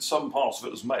designated some parts of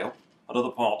it as male and other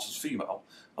parts as female,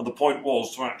 and the point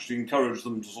was to actually encourage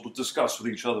them to sort of discuss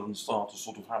with each other and start to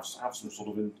sort of have some sort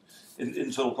of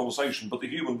internal conversation. But the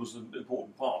human was an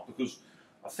important part, because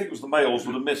I think it was the males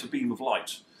would emit a beam of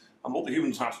light, and what the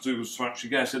humans had to do was to actually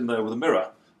get in there with a mirror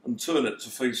and turn it to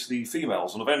face the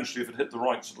females, and eventually if it hit the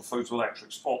right sort of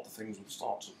photoelectric spot, the things would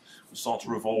start to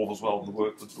revolve as well, and the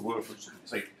work would sort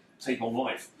of take on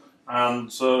life.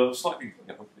 And slightly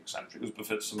eccentric, as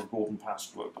befits some of Gordon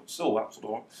Pask's work, but still that sort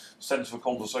of sense of a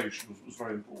conversation was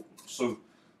very important. So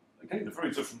again, a very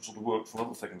different sort of work from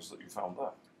other things that you found there.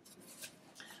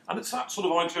 And it's that sort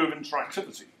of idea of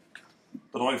interactivity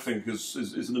that I think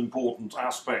is an important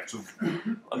aspect of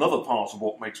another part of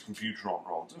what makes computer art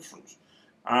rather different.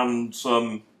 And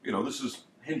this is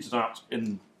hinted at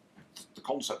in the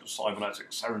concept of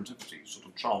cybernetic serendipity, sort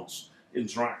of chance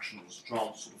interactions,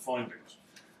 chance sort of findings.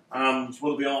 And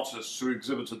one of the artists who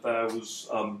exhibited there was,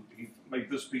 he made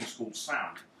this piece called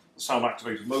Sound, the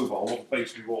sound-activated mobile. What it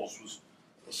basically was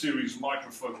a series of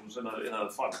microphones in a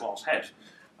fiberglass head.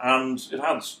 And it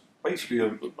had basically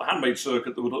a handmade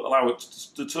circuit that would allow it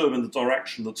to determine the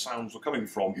direction that sounds were coming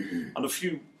from, and a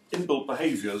few inbuilt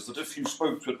behaviours that if you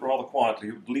spoke to it rather quietly,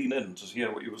 it would lean in to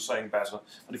hear what you were saying better,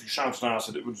 and if you shouted at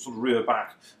it, it would sort of rear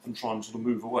back and try and sort of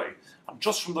move away. And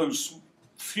just from those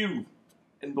few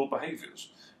inbuilt behaviours,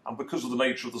 and because of the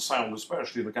nature of the sound,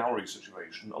 especially in a gallery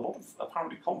situation, a lot of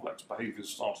apparently complex behaviours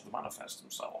started to manifest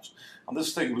themselves. And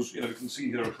this thing was, you can see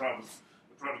here a crowd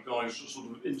of guys just sort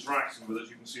of interacting with it.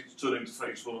 You can see it's turning to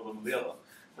face one of them and the other.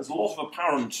 There's a lot of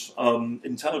apparent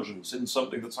intelligence in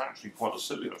something that's actually quite a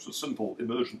simple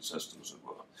immersion system, as it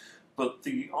were. But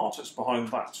the artist behind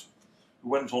that, who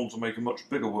went on to make a much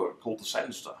bigger work called The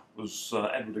Sensor, was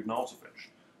Edward Ignatowicz,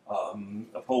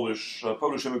 a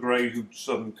Polish immigrant who'd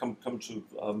come to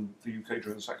the UK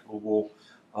during the Second World War,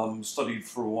 studied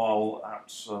for a while at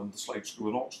the Slade School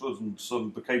in Oxford,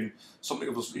 and became something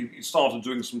of a... He started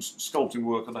doing some sculpting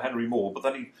work at the Henry Moore, but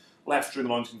then he left during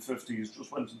the 1950s,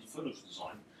 just went into furniture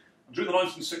design. And during the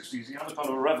 1960s, he had a kind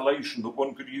of a revelation that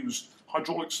one could use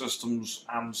hydraulic systems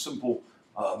and simple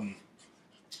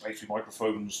basically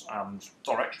microphones and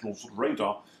directional sort of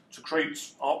radar to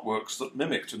create artworks that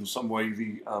mimicked in some way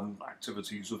the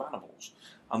activities of animals,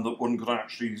 and that one could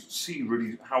actually see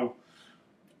really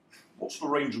what sort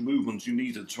of range of movement you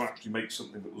needed to actually make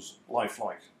something that was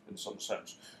lifelike in some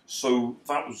sense. So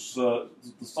that was the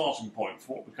starting point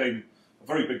for what became a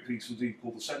very big piece indeed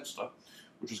called the Sensor,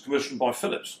 which was commissioned by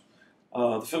Philips.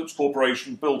 The Philips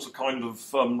Corporation built a kind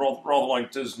of, rather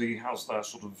like Disney has their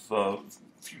sort of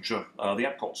future, the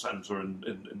Epcot Centre in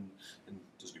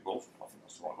Disney World, I think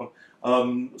that's the right one.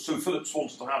 So Philips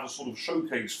wanted to have a sort of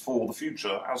showcase for the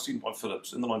future, as seen by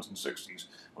Philips in the 1960s.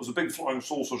 There was a big flying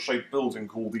saucer-shaped building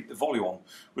called the Evoluon,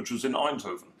 which was in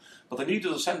Eindhoven. But they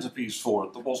needed a centrepiece for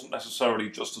it that wasn't necessarily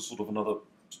just a sort of another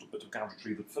sort of bit of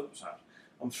gadgetry that Philips had.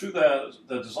 And through their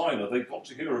designer, they got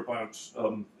to hear about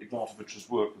Ignatovich's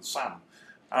work with Sam.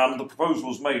 And the proposal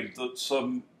was made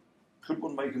that could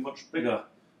one make a much bigger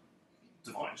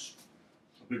device,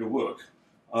 a bigger work,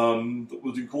 that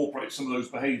would incorporate some of those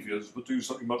behaviours, but do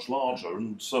something much larger.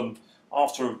 And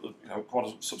after quite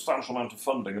a substantial amount of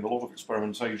funding and a lot of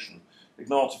experimentation,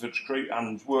 Ignatovich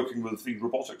and working with the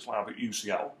robotics lab at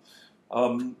UCL,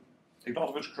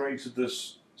 Ignatovich created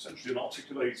this essentially an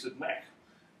articulated neck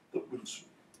that would,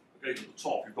 again at the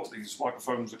top, you've got these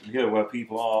microphones that can hear where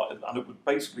people are, and it would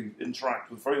basically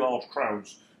interact with very large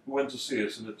crowds who went to see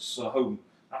it in its home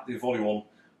at the Evoluon,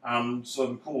 and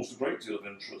caused a great deal of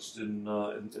interest in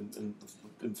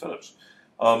Philips.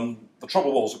 The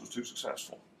trouble was it was too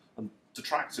successful and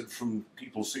detracted from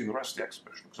people seeing the rest of the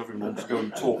exhibition, because everyone wanted to go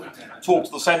and talk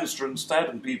to the Sensor instead,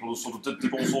 and people sort of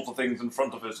did all sorts of things in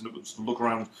front of it, and it would sort of look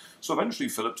around. So eventually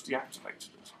Philips deactivated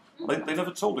it. They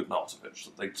never told Ignatovich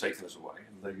that they'd taken it away.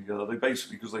 And they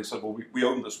basically, because they said, well, we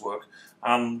own this work,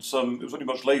 and it was only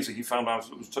much later he found out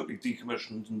that it was totally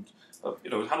decommissioned, and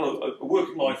it had a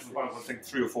working life of about, I think,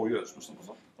 3 or 4 years. Was that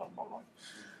about right?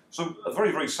 So a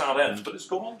very, very sad end, but it's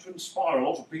gone on to inspire a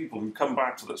lot of people who come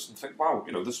back to this and think, wow,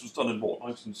 this was done in what,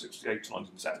 1968 to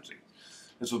 1970.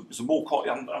 It's a more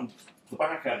and the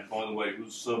back end, by the way,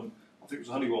 was I think it was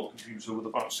a Honeywell computer with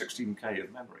about 16K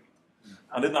of memory,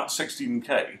 and in that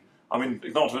 16K. I mean,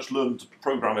 Ignatovich learned to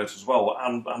program it as well,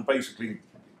 and basically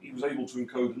he was able to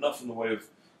encode enough in the way of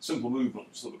simple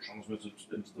movements that were transmitted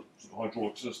into the sort of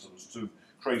hydraulic systems to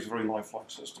create a very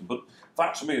lifelike system. But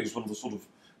that, to me, is one of the sort of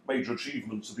major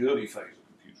achievements of the early phase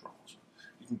of computer art.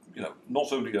 You can,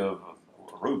 not only a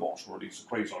robot, or at least a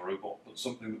quasi-robot, but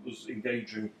something that was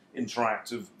engaging,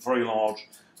 interactive, very large,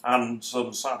 and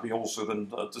sadly also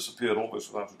then disappeared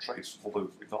almost without a trace, although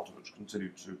Ignatovich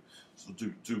continued to sort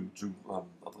of do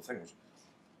other things.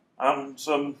 And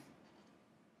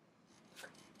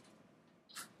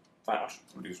that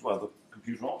really is where the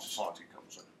Computer Art Society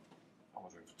comes in. How am I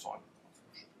doing for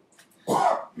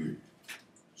time?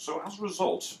 So as a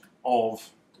result of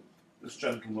this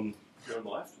gentleman here on the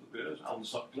left with the beard, Alan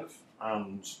Sutcliffe,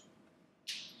 and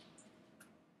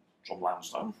John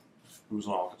Lansdowne, who was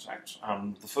an architect,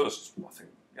 and the first, I think,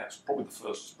 yes, probably the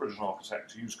first British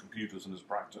architect to use computers in his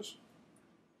practice,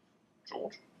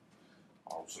 George.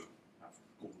 I also have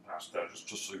Gordon Pask there,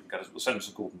 just so you can get the sense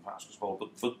of Gordon Pask as well.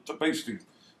 But basically,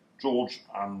 George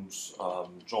and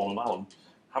John and Alan,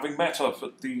 having met up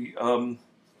at the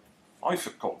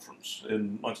IFIP conference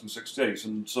in 1968,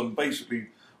 and basically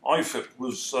IFIP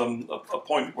was a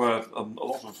point where a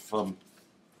lot of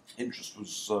interest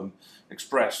was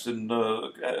expressed in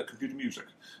computer music,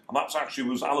 and that actually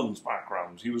was Alan's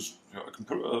background. He was a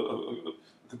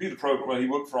computer programmer. He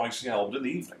worked for ICL, but in the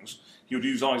evenings he would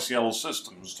use ICL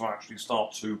systems to actually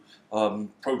start to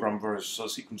program various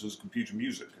sequences of computer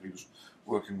music, and he was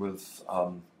working with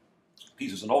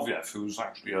Peter Zinoviev, who was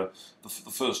actually the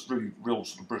first real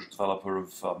sort of British developer of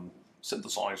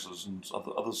synthesizers and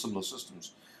other similar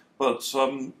systems. But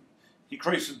he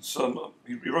created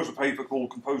he wrote a paper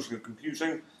called Composing and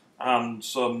Computing, and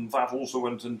that also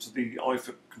went into the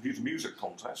IFIP Computer Music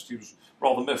Contest. He was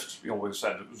rather miffed, he always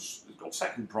said. It got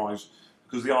second prize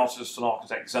because the artist and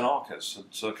architect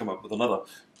Xenakis had come up with another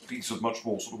piece of much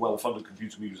more sort of well-funded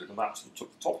computer music, and that sort of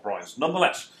took the top prize.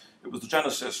 Nonetheless, it was the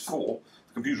genesis for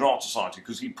the Computer Art Society,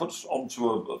 because he put onto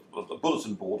a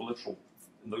bulletin board, a literal,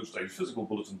 in those days, physical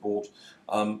bulletin board,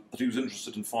 that he was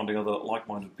interested in finding other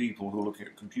like-minded people who were looking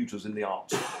at computers in the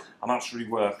arts. And that's really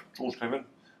where George came in,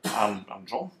 and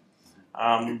John.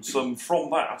 And from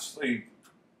that,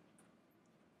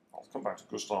 I'll come back to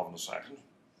Gustav in a second.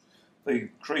 they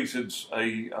created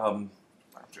a,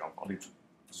 actually I need to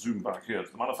zoom back here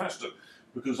to the manifesto,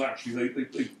 because actually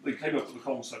they came up with a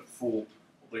concept for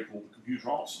what they call the Computer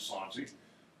Arts Society,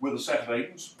 with a set of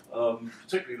aims,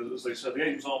 particularly, as they said, the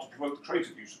aims are to promote the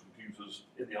creative use of computers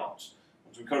in the arts,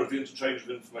 and to encourage the interchange of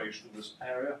information in this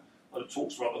area. And it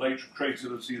talks about the nature of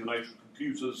creativity, the nature of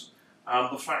computers,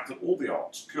 and the fact that all the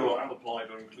arts, pure and applied,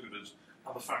 are included,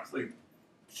 and the fact that they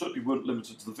certainly weren't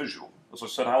limited to the visual. As I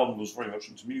said, Alan was very much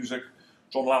into music.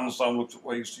 John Lansdowne looked at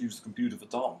ways to use the computer for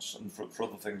dance and for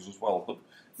other things as well, but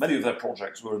many of their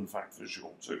projects were in fact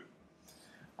visual too.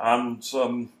 And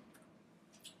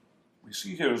we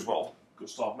see here as well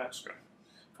Gustav Metzger.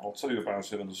 I'll tell you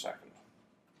about him in a second.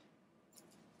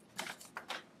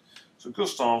 So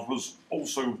Gustav was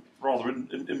also rather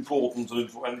important and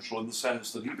influential in the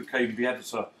sense that he became the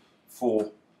editor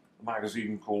for a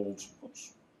magazine called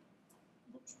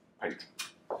Page.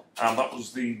 And that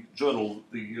was the journal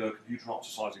the Computer Arts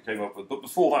Society came up with. But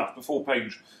before that, before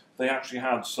Page, they actually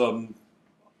had an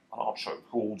art show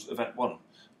called Event 1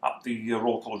 at the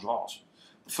Royal College of Art.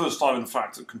 The first time, in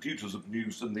fact, that computers have been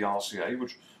used in the RCA,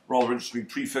 which rather interestingly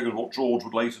prefigured what George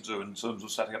would later do in terms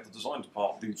of setting up the design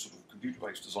department, the sort of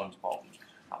computer-based design department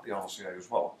at the RCA as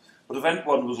well. But Event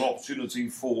 1 was an opportunity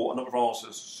for a number of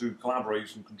artists to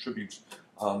collaborate and contribute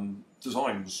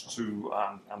designs to,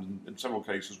 and in several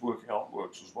cases, working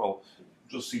artworks as well.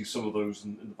 Just see some of those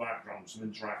in the background, some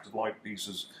interactive light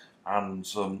pieces and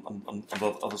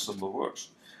other similar works.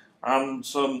 And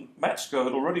Metzger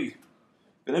had already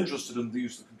been interested in the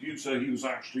use of the computer. He was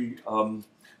actually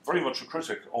very much a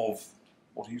critic of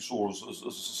what he saw as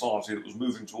a society that was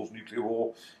moving towards nuclear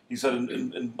war. He said in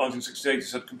 1968, he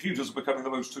said, computers are becoming the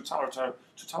most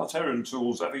totalitarian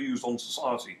tools ever used on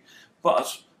society.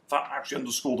 But that actually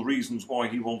underscored the reasons why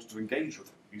he wanted to engage with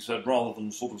them. He said, rather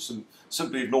than sort of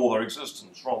simply ignore their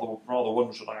existence, rather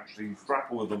one should actually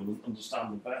grapple with them and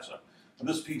understand them better. And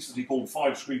this piece that he called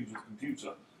 5 Screens with a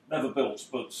Computer, never built,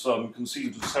 but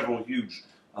conceived as several huge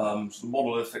sort of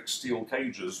monolithic steel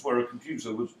cages where a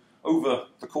computer would, over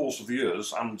the course of the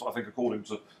years, and I think according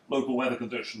to local weather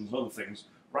conditions and other things,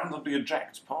 randomly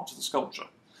eject part of the sculpture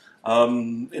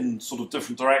in sort of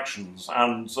different directions,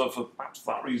 and for perhaps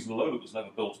that reason alone it was never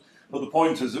built. But the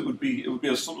point is, it would be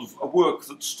a sort of a work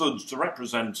that stood to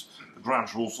represent the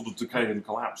gradual sort of decay and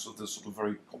collapse of this sort of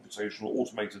very computational,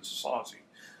 automated society.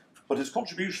 But his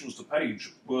contributions to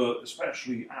Page were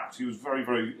especially apt. He was very,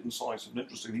 very incisive and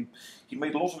interesting. He did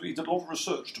a lot of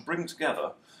research to bring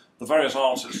together the various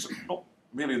artists, not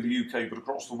merely in the UK but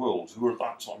across the world, who were at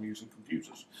that time using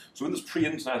computers. So in this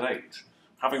pre-internet age,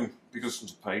 having the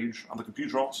existence of Page and the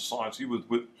Computer Arts Society,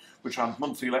 which had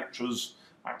monthly lectures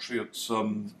actually at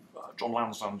John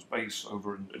Lansdowne's base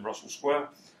over in Russell Square,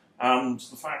 and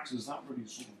the fact is that really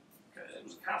sort of it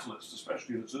was a catalyst,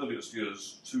 especially in its earliest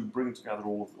years, to bring together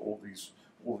all of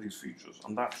these features,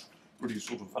 and that really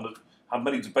sort of, and it had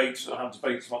many debates. It had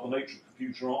debates about the nature of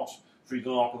computer art.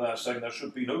 Frieden Arker there saying there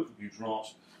should be no computer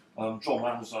art. John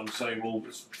Lansdowne saying, well,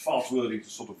 it's far too early to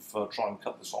sort of try and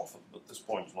cut this off at this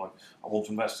point. Like, I want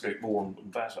to investigate more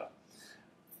and better.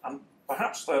 And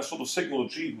perhaps their sort of signal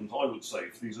achievement, I would say,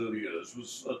 for these early years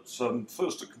was at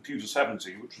first at Computer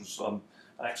 70, which was an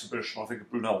exhibition, I think, at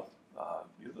Brunel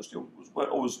University. Was it?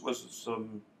 Computer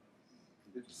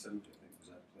 70, I think,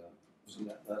 wasn't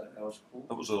that Earl's Court?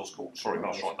 That was Earl's Court. Sorry,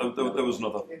 that's right. There was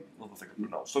another thing at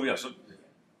Brunel. So yes,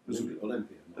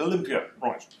 Olympia,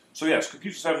 right. So yes,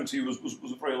 Computer 70 was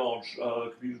a very large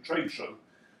computer trade show,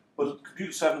 but at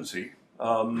Computer 70,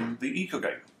 the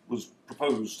Eco-Game was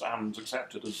proposed and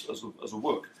accepted as a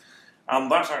work. And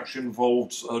that actually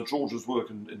involved George's work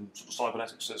in sort of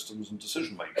cybernetic systems and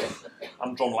decision-making,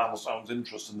 and John Lansdowne's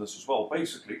interest in this as well.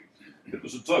 Basically, it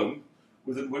was a dome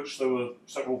within which there were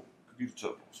several computer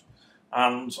terminals.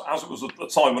 And as it was a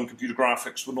time when computer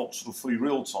graphics were not sort of fully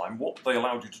real-time, what they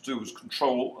allowed you to do was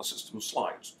control a system of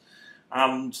slides.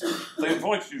 And they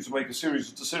invited you to make a series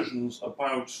of decisions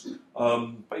about,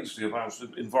 basically about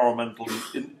environmental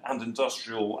and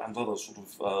industrial and other sort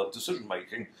of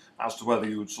decision-making as to whether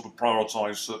you would sort of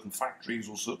prioritise certain factories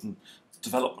or certain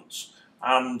developments.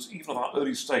 And even at that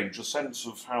early stage, a sense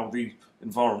of how the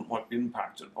environment might be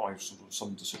impacted by sort of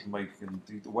some decision-making and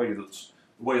the way that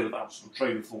sort of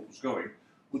train of thought was going,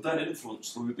 would then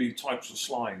influence the types of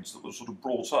slides that were sort of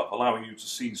brought up, allowing you to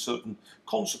see certain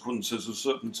consequences of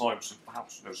certain types of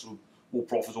perhaps sort of more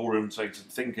profit-orientated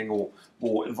thinking or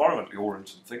more environmentally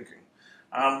oriented thinking.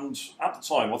 And at the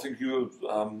time, I think the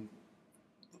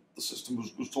system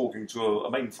was talking to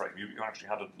a mainframe. You actually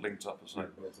had it linked up as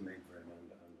both the mainframe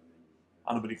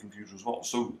and a mini computer as well.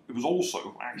 So it was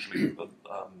also actually an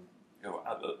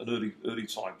early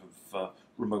type of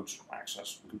remote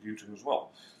access computing as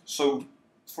well. So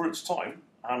for its time,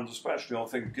 and especially I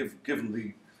think given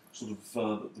the sort of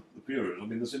the period, I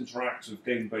mean, this interactive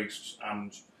game-based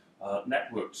and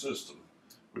networked system,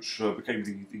 which became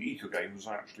the eco game, was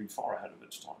actually far ahead of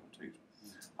its time indeed.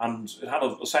 And it had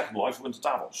a second life. It went to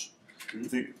Davos.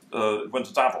 It went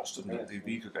to Davos, didn't it? The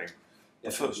eco game.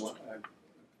 Yes, the first. I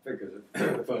figured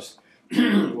the first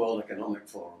World Economic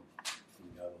Forum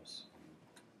in Davos in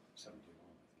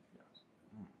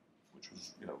 71. Which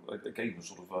was, you know, again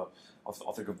sort of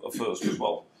I think a first as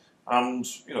well. And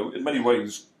you know, in many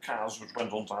ways, CAS, which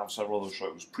went on to have several other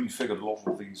shows, prefigured a lot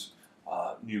of these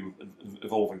new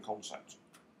evolving concepts.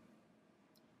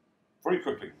 Very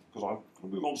quickly, because I'm going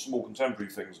to move on to some more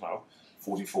contemporary things now.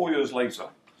 44 years later,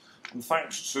 and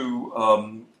thanks to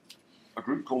a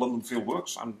group called London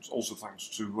Fieldworks, and also thanks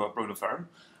to Broda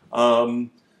Ferrin,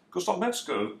 Gustav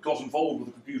Metzger got involved with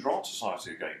the Computer Art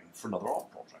Society again for another art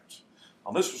project.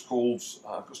 And this was called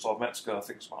Gustav Metzger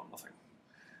Thinks About Nothing.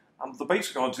 And the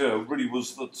basic idea really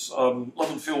was that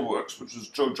London Fieldworks, which is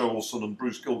Joe Joelson and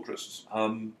Bruce Gilchrist,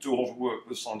 do a lot of work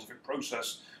with scientific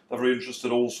process. They're very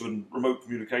interested also in remote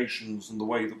communications and the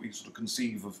way that we sort of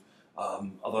conceive of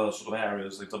other sort of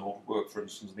areas. They've done a lot of work, for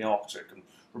instance, in the Arctic and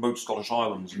remote Scottish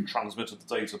islands, and transmitted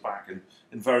the data back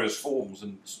in various forms,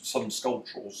 in some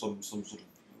sculptural, some sort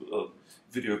of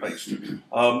video-based.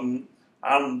 And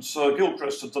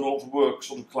Gilchrist had done a lot of work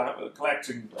sort of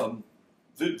collecting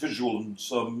visual and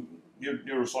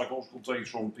neuropsychological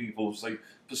data on people as they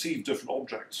perceive different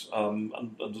objects, and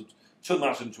turn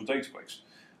that into a database.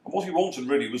 And what he wanted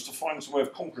really was to find some way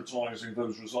of concretising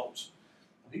those results.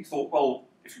 And he thought, well,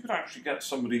 if you could actually get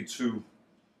somebody to,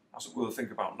 as it were,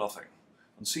 think about nothing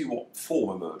and see what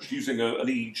form emerged, using an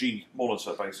EEG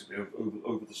monitor basically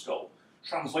over the skull,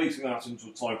 translating that into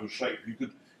a type of shape, you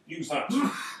could use that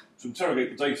to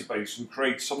interrogate the database and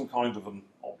create some kind of an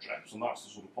object, and that's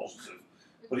the sort of positive.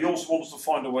 But he also wanted to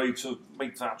find a way to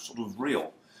make that sort of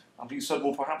real. And he said,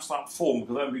 well, perhaps that form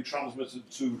could then be transmitted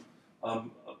to a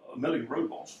milling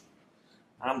robot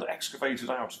and excavated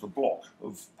out of a block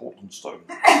of Portland stone.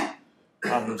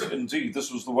 And indeed, this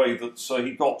was the way that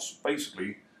he got,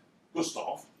 basically,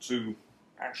 Gustav to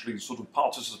actually sort of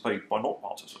participate by not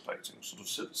participating, sort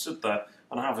of sit there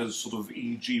and have his sort of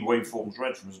EEG waveforms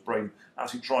read from his brain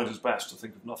as he tried his best to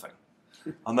think of nothing.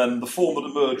 And then the form that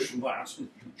emerged from that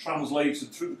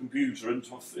translated through the computer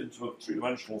into a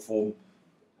three-dimensional form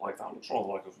like that. Looks rather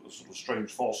like a sort of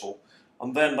strange fossil.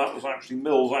 And then that was actually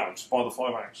milled out by the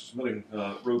 5-axis milling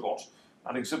robot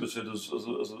and exhibited as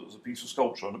a piece of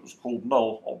sculpture, and it was called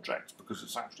null object because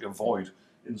it's actually a void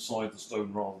inside the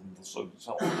stone rather than the stone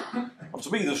itself. And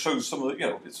to me, this shows some of the, you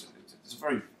know, it's a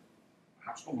very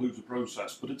perhaps convoluted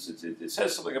process, but it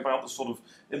says something about the sort of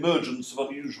emergence of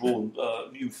unusual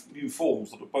new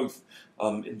forms that are both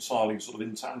entirely sort of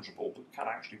intangible, but can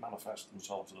actually manifest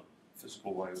themselves in a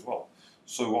physical way as well.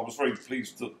 So I was very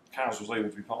pleased that CAS was able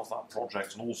to be part of that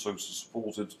project and also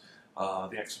supported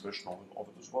the exhibition of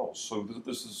it as well. So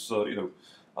this is you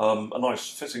know, a nice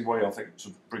fitting way, I think, to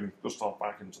bring Gustav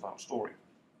back into that story.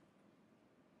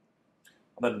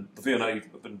 And then the V&A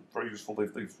have been very useful.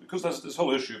 Because there's this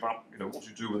whole issue about, you know, what do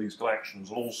you do with these collections,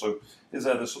 and also is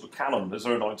there this sort of canon? Is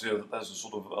there an idea that there's a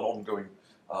sort of an ongoing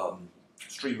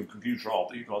stream of computer art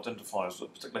that you can identify as a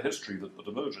particular history that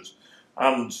emerges?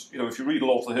 And you know, if you read a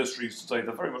lot of the histories today,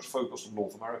 they're very much focused on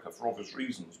North America for obvious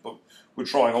reasons. But we're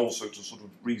trying also to sort of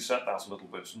reset that a little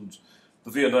bit. And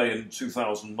the V&A in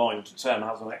 2009 to 10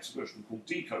 has an exhibition called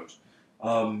Decode,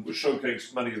 which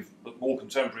showcased many of the more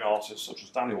contemporary artists, such as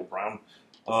Daniel Brown,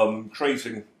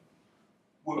 creating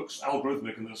works,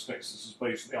 algorithmic in this case. This is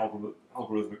based on the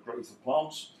algorithmic growth of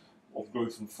plants, of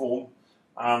growth and form,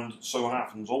 and so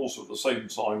happens also at the same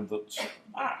time that,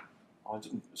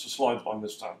 it's a slide that I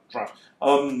missed out, draft.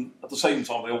 At the same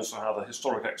time, they also had a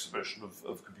historic exhibition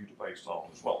of computer-based art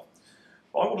as well.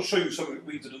 But I want to show you something that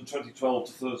we did in 2012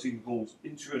 to 13 called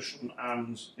Intuition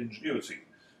and Ingenuity.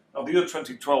 Now, the year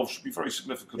 2012 should be very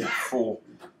significant for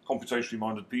computationally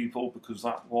minded people because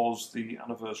that was the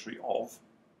anniversary of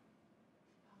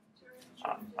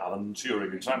Alan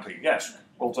Turing, exactly. Yes,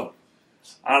 well done.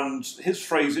 And his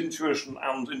phrase, intuition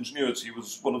and ingenuity,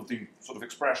 was one of the sort of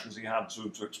expressions he had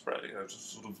to express, you know, to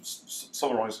sort of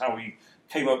summarise how he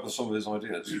came up with some of his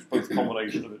ideas. It was both a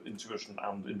combination of intuition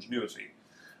and ingenuity.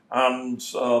 And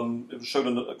it was shown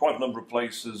in quite a number of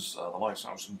places, the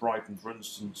Lighthouse in Brighton, for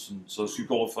instance, and Sue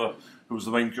Gollifer, who was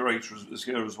the main curator, is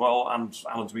here as well, and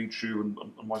Alan Dimitru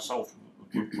and myself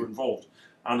were involved.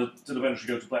 And it did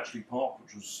eventually go to Bletchley Park,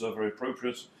 which was very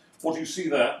appropriate. What you see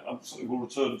there, something we'll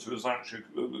return to, is actually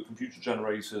a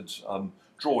computer-generated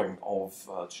drawing of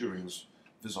Turing's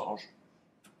visage.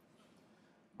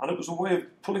 And it was a way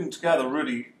of pulling together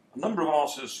really a number of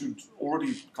artists who'd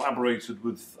already collaborated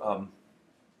with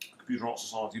Computer Art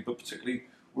Society, but particularly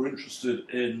were interested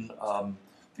in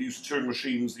the use of Turing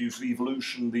machines, the use of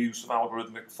evolution, the use of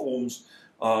algorithmic forms.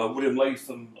 William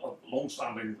Latham, a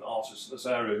long-standing artist in this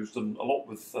area, who's done a lot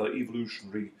with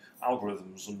evolutionary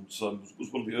algorithms, and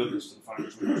was one of the earliest, in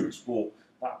fact, to explore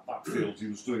that field. He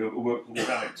was doing a work called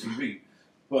organic TV.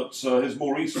 But his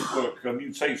more recent work,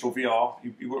 Mutate or VR,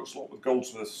 he works a lot with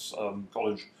Goldsmiths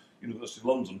College, University of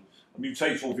London. And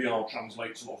Mutate or VR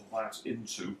translates a lot of that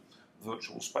into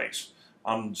virtual space.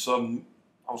 And I saw him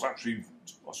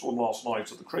last night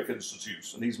at the Crick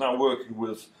Institute, and he's now working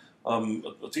with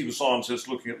a team of scientists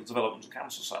looking at the development of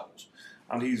cancer cells.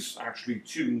 And he's actually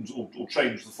tuned or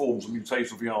changed the forms of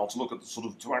Mutate or VR to look at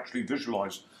to actually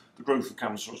visualise the growth of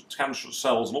cancerous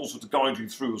cells, and also to guide you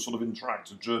through a sort of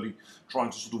interactive journey, trying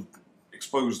to sort of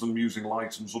expose them using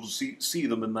light and sort of see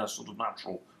them in their sort of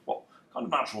natural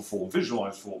form,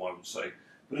 visualised form, I would say.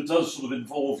 But it does sort of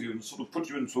involve you and sort of put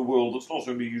you into a world that's not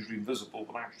only usually invisible,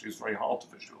 but actually is very hard to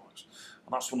visualise.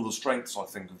 And that's one of the strengths, I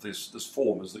think, of this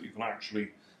form, is that you can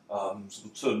actually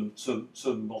sort of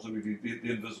turn not only the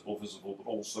invisible visible, but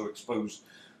also expose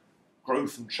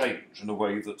growth and change in a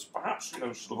way that perhaps sort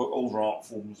of older art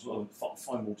forms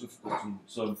find more difficult,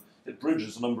 and it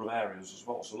bridges a number of areas as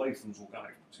well. So Latham's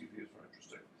organic TV is very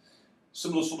interesting.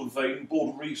 Similar sort of vein,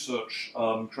 Boredom Research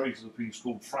created a piece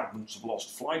called Fragments of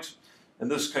Lost Flight. In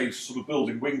this case, sort of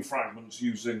building wing fragments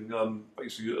using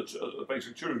basically a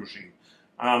basic Turing machine,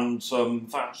 and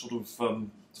that sort of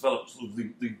developed sort of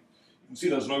you can see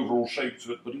there's an overall shape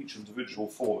to it, but each individual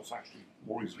form, it's actually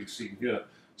more easily seen here,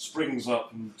 springs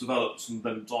up and develops and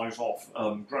then dies off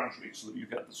gradually, so that you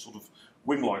get this sort of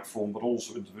wing-like form, but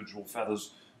also individual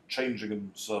feathers changing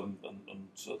and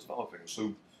developing.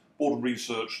 So Boredom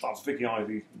Research, that's Vicky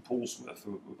Ivey and Paul Smith,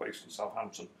 who are based in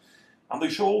Southampton. And they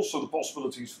show also the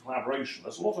possibilities for collaboration.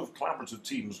 There's a lot of collaborative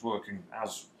teams working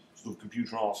as sort of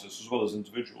computer artists as well as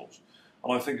individuals.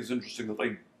 And I think it's interesting that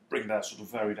they bring their sort of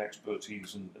varied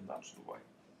expertise in that sort of way.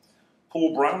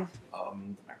 Paul Brown,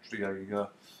 actually a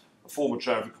former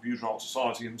chair of the Computer Art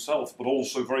Society himself, but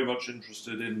also very much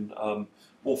interested in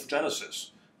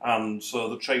morphogenesis and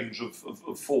the change of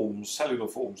forms, cellular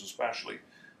forms especially.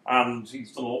 And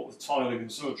he's done a lot with tiling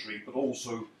and symmetry, but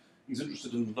also he's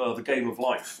interested in the game of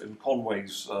life, in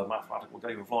Conway's mathematical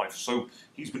game of life. So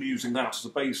he's been using that as a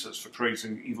basis for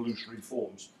creating evolutionary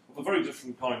forms of a very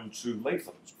different kind to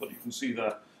Latham's, but you can see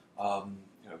there,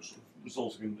 sort of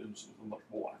resulting in sort of a much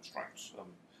more abstract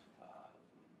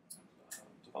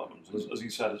development. As he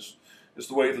said, it's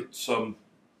the way that,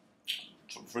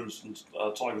 for instance,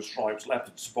 tiger stripes,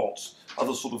 leopard spots,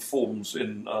 other sort of forms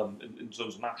in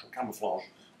terms of natural camouflage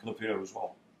can appear as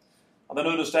well. And then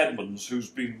Ernest Edmonds, who's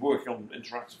been working on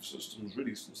interactive systems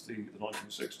really since the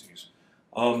 1960s,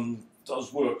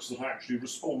 does works that actually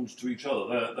respond to each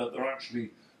other. They're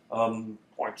actually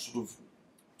quite sort of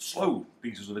slow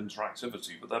pieces of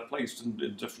interactivity, but they're placed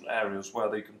in different areas where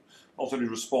they can not only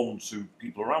respond to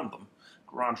people around them,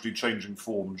 gradually changing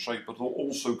form and shape, but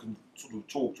also can sort of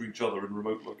talk to each other in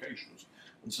remote locations.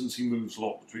 And since he moves a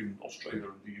lot between Australia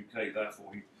and the UK,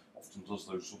 therefore he often does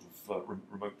those sort of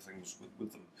remote things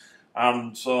with them.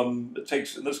 And it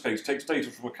takes, in this case, takes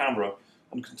data from a camera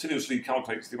and continuously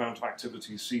calculates the amount of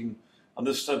activity seen, and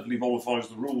this steadily modifies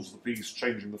the rules of the piece,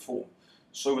 changing the form.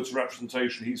 So it's a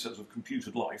representation, he says, of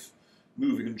computed life,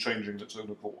 moving and changing its own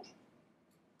accord.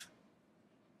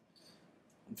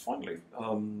 And finally,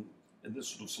 in this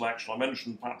sort of selection, I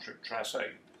mentioned Patrick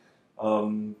Tressé.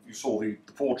 You saw the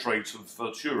portrait of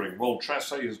Turing. Well,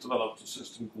 Tressé has developed a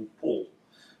system called Paul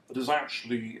that is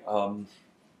actually a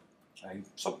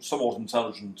somewhat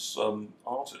intelligent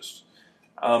artist,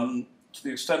 to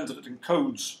the extent that it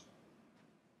encodes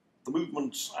the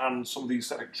movements and some of the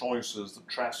aesthetic choices that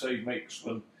Tressé makes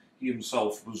when he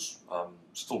himself was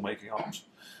still making art.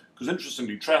 Because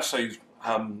interestingly, Tressé,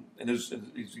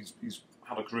 he's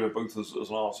had a career both as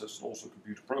an artist and also a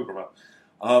computer programmer,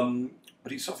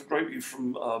 but he suffered greatly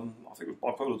from, I think it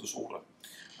was bipolar disorder,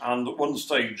 and at one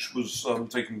stage was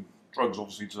taking drugs,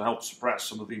 obviously, to help suppress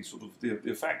some of the sort of the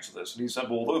effects of this. And he said,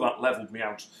 well, although that levelled me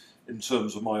out in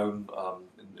terms of my own,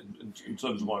 in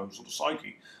terms of my own sort of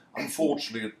psyche,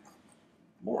 unfortunately, it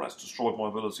more or less destroyed my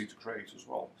ability to create as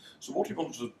well. So what he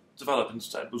wanted to develop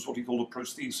instead was what he called a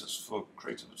prosthesis for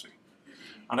creativity,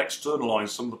 and externalise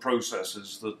some of the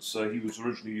processes that he was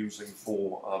originally using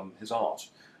for his art.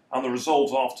 And the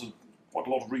result, after quite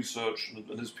a lot of research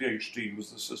and his PhD,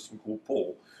 was this system called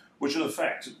Paul, which in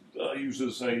effect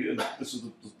uses this is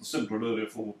the simpler and earlier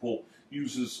form of Paul,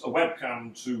 uses a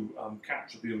webcam to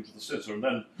capture the image of the sitter, and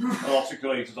then an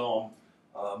articulated arm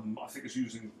I think it's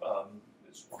using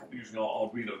it's probably using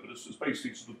Arduino, but it's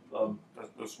basically sort of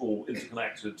they're small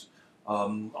interconnected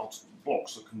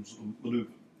blocks that can sort of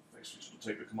manoeuvre, basically sort of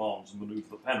take the commands and manoeuvre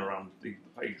the pen around the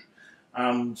page,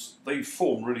 and they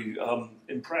form really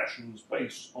impressions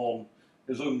based on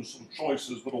his own sort of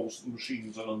choices, but also the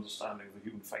machine's own understanding of the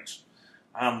human face.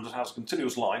 And it has a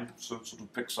continuous line, so it sort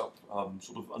of picks up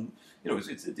sort of, and you know,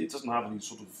 it doesn't have any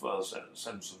sort of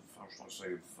sense of, how should I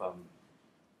say, of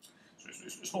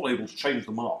it's not able to change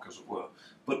the mark, as it were,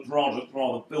 but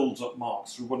rather builds up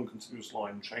marks through one continuous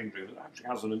line changing. It actually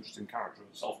has an interesting character of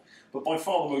itself. But by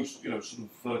far the most, sort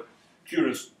of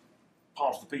curious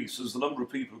part of the piece is the number of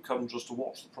people who come just to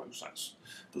watch the process.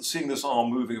 That seeing this arm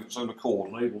moving of its own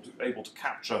accord and able to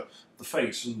capture the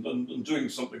face and doing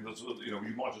something that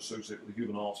you might associate with a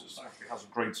human artist actually has a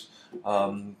great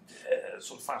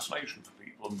sort of fascination for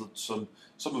people, and that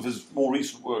some of his more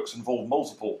recent works involve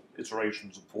multiple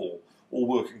iterations of Paul all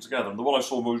working together. And the one I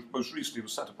saw most recently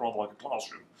was set up rather like a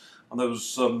classroom, and there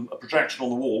was a projection on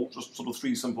the wall, just sort of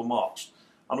 3 simple marks.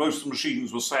 And most of the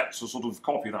machines were set to sort of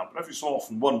copy that, but every so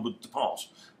often one would depart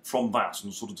from that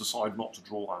and sort of decide not to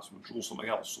draw that and draw something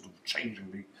else, sort of changing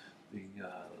the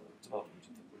development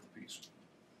of the piece.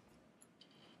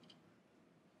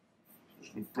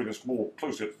 Just going to bring us more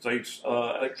closely up to date.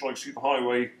 Electronic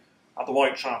Superhighway at the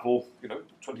Whitechapel,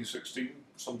 2016,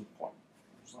 some quite,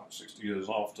 60 years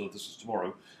after This Is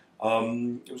Tomorrow.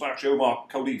 It was actually Omar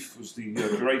Khalif was the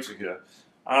curator here.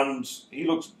 And he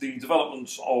looked at the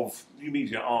development of new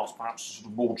media art, perhaps a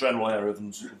sort of more general area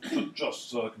than sort of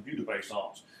just computer-based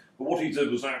art. But what he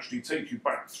did was actually take you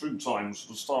back through time,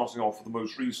 sort of starting off with the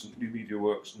most recent new media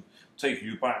works and taking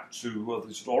you back to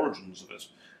the sort of origins of it.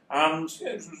 And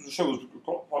the show was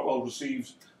quite well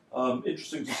received.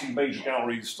 Interesting to see major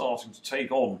galleries starting to take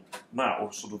on now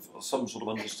some sort of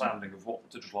understanding of what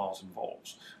digital art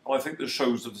involves. And I think this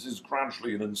shows that it is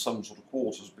gradually and in some sort of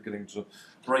quarters beginning to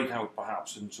break out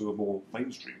perhaps into a more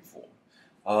mainstream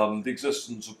form. The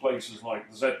existence of places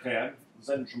like the ZKM,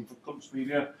 the Zentrum for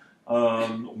Kunstmedia,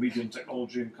 or Media and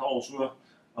Technology in Karlsruhe,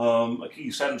 a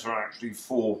key centre actually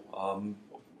for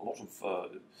a lot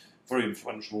of very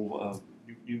influential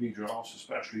new media artists,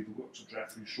 especially the works of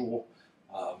Geoffrey Shaw,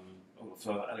 of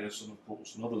Eliasson, of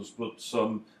course, and others. But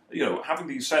having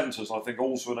these centres, I think,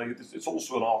 it's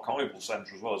also an archival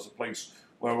centre as well as a place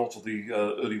where a lot of the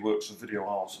early works of video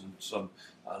art and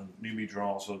new media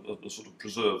art are sort of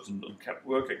preserved and kept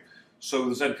working. So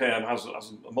the ZKM has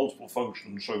a multiple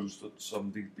function and shows that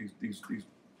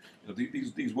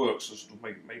these works are sort of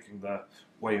making their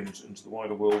way into the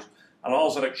wider world. And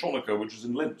Ars Electronica, which is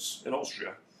in Linz, in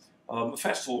Austria. The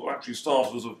festival actually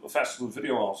started as a festival of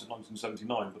video art in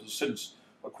 1979, but has since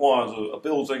acquired a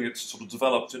building. It's sort of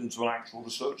developed into an actual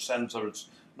research centre. It's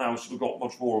now sort of got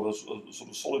much more of a sort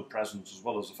of solid presence as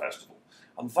well as a festival.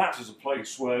 And that is a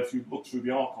place where, if you look through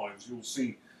the archives, you'll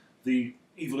see the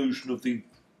evolution of the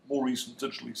more recent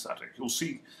digital aesthetic. You'll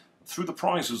see through the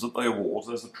prizes that they award,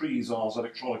 there's the Prix Ars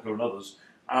Electronica and others,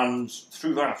 and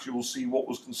through that you will see what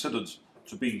was considered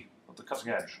to be at the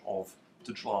cutting edge of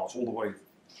digital art all the way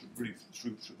really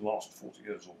through the last 40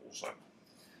 years or so.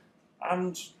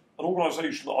 And an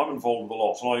organisation that I'm involved with a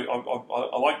lot, and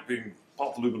I like being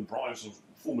part of the Lumen Prize, I'm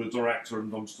formerly a director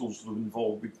and I'm still sort of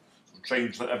involved. We sort of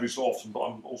change that every so often, but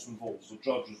I'm also involved as a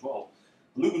judge as well.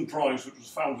 The Lumen Prize, which was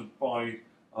founded by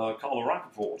Carla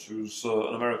Rappaport, who's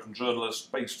an American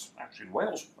journalist based actually in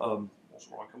Wales, that's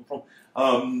where I come from.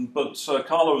 But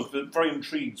Carla was very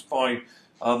intrigued by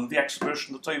the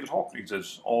exhibition that David Hockley did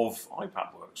of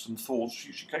iPad works, and thought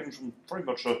she came from very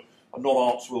much a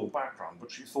non-arts world background, but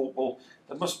she thought, well,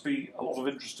 there must be a lot of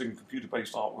interesting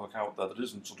computer-based artwork out there that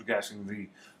isn't sort of getting the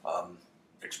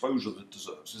exposure that it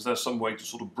deserves. Is there some way to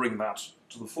sort of bring that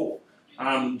to the fore?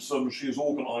 And she has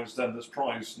organised then this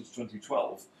prize since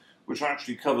 2012, which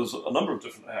actually covers a number of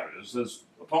different areas. There's,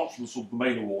 apart from sort of the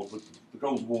main award, the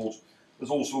Gold Award,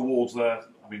 there's also awards there.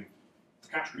 I mean, the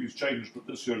categories changed, but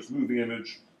this year it's moving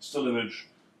image, still image,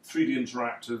 3D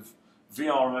interactive,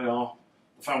 VR and AR,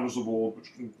 the Founders Award,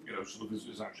 which can, sort of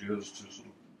is actually hers to sort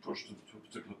of push to a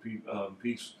particular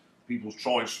piece, People's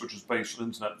Choice, which is based on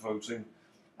internet voting,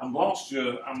 and last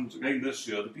year and again this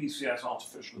year the BCS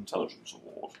Artificial Intelligence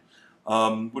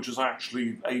Award, which is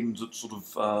actually aimed at sort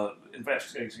of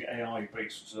investigating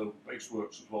AI-based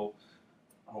works as well,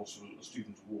 and also a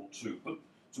student award too. But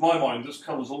to my mind, this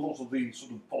covers a lot of the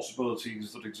sort of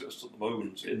possibilities that exist at the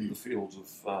moment in the field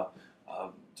of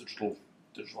digital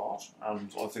art, and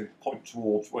I think point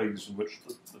towards ways in which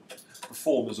the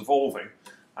form is evolving.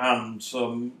 And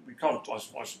we can't, I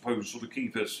suppose, sort of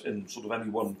keep it in sort of any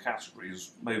one category,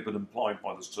 as may have been implied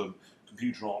by this term,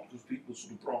 computer art, because people are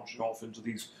sort of branching off into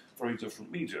these very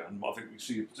different media. And I think we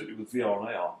see, particularly with VR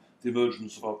and AR, the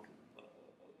emergence of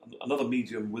another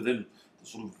medium within the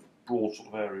sort of broad sort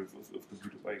of area of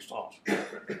computer-based art.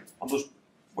 And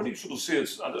when you sort of see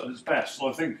it at its best, and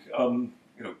I think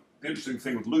you know, the interesting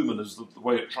thing with Lumen is that the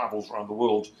way it travels around the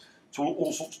world to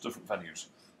all sorts of different venues,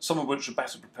 some of which are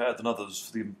better prepared than others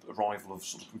for the arrival of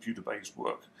sort of computer-based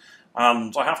work.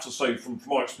 And I have to say, from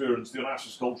my experience, the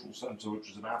Onassis Cultural Centre, which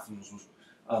is in Athens, was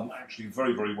actually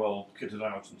very, very well kitted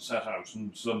out and set out.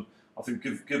 And I think,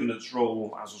 given its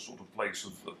role as a sort of place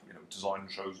of you know, design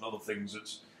shows and other things,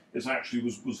 it actually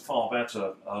was far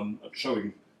better at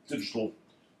showing digital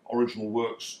original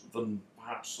works than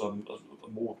perhaps a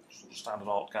more sort of standard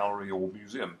art gallery or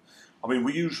museum. I mean,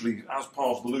 we usually, as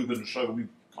part of the Lumen show, we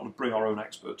kind of bring our own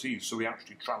expertise, so we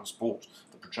actually transport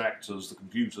the projectors, the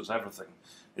computers, everything.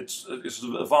 It's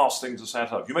a vast thing to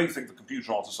set up. You may think the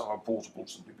computer art is somehow portable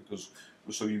simply because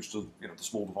we're so used to, you know, the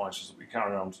small devices that we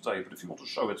carry around today, but if you want to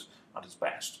show it at its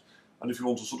best, and if you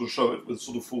want to sort of show it with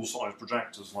sort of full-size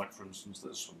projectors, like for instance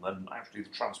this one, then actually the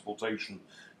transportation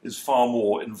is far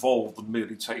more involved than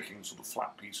merely taking sort of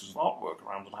flat pieces of artwork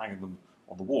around and hanging them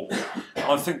on the wall. And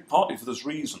I think partly for this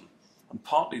reason, and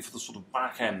partly for the sort of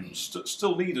back end,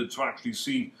 still needed to actually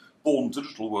see born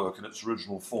digital work in its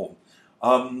original form.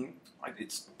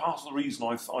 It's part of the reason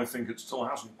I think it still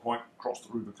hasn't quite crossed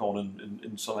the Rubicon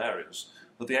in some areas,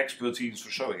 that the expertise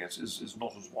for showing it is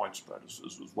not as widespread as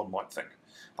one might think.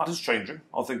 That is changing.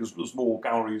 I think as more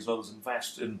galleries and others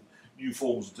invest in new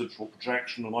forms of digital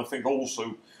projection, and I think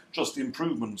also just the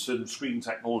improvements in screen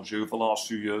technology over the last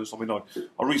few years. I mean, I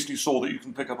recently saw that you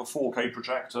can pick up a 4K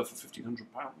projector for £1,500,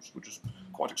 which is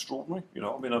quite extraordinary. You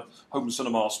know, I mean, a home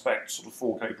cinema spec sort of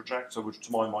 4K projector, which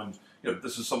to my mind, you know,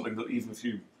 this is something that even if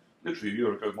you literally a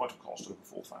year ago might have cost over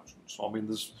 4,000. So I mean,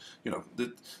 there's, you know,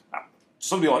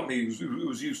 somebody like me who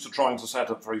was used to trying to set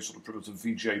up very sort of primitive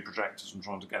VGA projectors and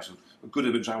trying to get a good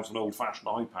image out of an old-fashioned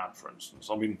iPad, for instance.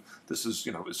 I mean, this is,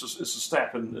 you know, it's a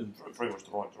step in very much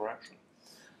the right direction.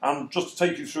 And just to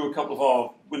take you through a couple of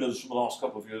our winners from the last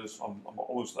couple of years, I'm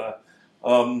almost there.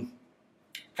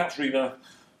 Katerina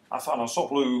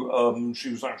Athanasopoulou, she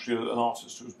was actually an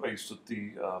artist who was based at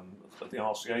the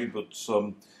RCA, but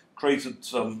created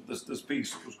this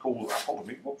piece that was called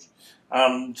Apodomy.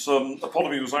 And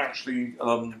Apodomy was actually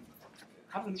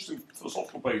had an interesting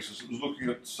philosophical basis. It was looking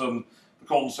at the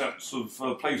concepts of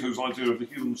Plato's idea of the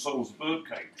human soul as a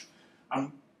birdcage.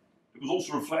 And it was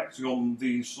also reflecting on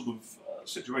the sort of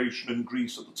situation in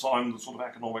Greece at the time, the sort of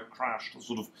economic crash, the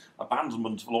sort of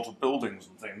abandonment of a lot of buildings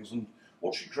and things. And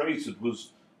what she created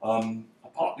was a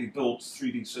partly built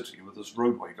 3D city with this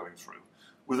roadway going through,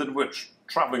 within which,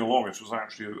 travelling along it, was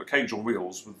actually a cage on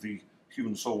wheels with the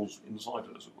human souls inside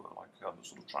it, as it were, like a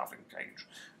sort of travelling cage.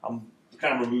 And the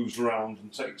camera moves around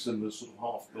and takes in this sort of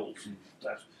half-built and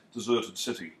deserted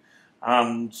city.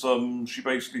 And she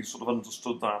basically sort of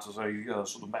understood that as a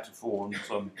sort of metaphor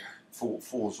and for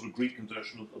sort of Greek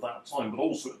condition at that time, but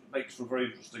also it makes for a very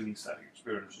interesting aesthetic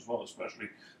experience as well, especially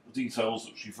the details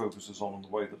that she focuses on and the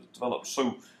way that it develops.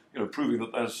 So, you know, proving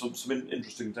that there's some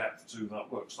interesting depth to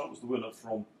that work. So that was the winner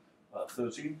from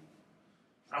 13.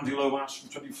 Andy Lomas from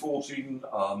 2014,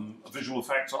 a visual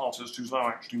effects artist who's now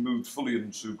actually moved fully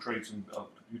into creating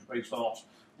computer-based art,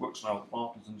 works now at the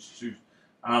Barclays Institute,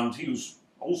 and he was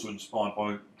also inspired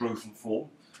by growth and form,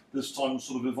 this time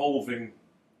sort of evolving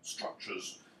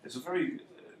structures. It's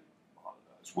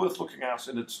it's worth looking at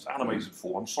in its animated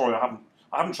form. I'm sorry, I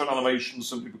haven't shown animation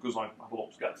simply because I have a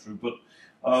lot to get through, but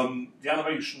the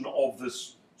animation of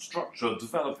this structure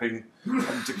developing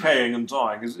and decaying and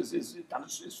dying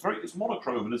it's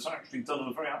monochrome, and it's actually done in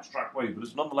a very abstract way, but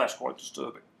it's nonetheless quite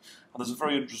disturbing. And there's a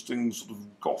very interesting sort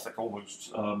of gothic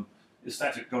almost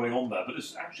aesthetic going on there, but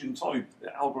it's actually entirely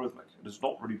algorithmic. It is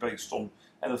not really based on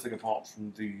anything apart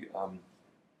from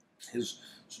his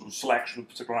sort of selection of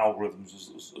particular algorithms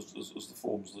as the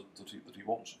forms that he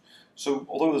wants. So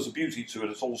although there's a beauty to it,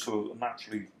 it's also a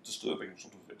naturally disturbing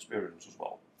sort of experience as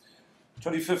well.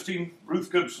 2015,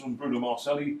 Ruth Gibson and Bruno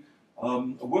Marcelli,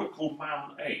 a work called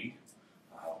Man A,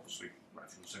 obviously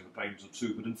referencing the painter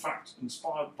too, but in fact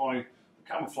inspired by the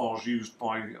camouflage used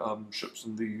by ships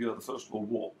in the First World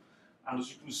War. And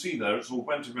as you can see there, it's an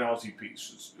augmented reality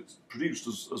piece. It's produced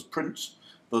as prints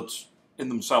that in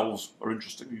themselves are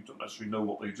interesting. You don't necessarily know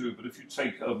what they do, but if you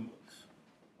take an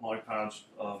iPad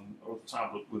or a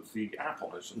tablet with the app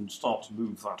on it and start to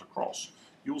move that across,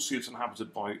 you'll see it's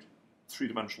inhabited by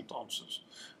three-dimensional dancers.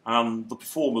 And the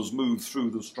performers move through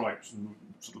the stripes and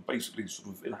basically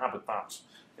inhabit that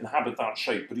inhabit that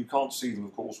shape, but you can't see them,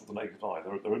 of course, with the naked eye.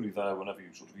 They're only there whenever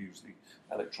you sort of use the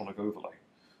electronic overlay.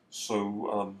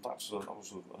 So that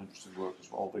was an interesting work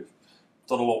as well. They've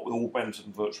done a lot with augmented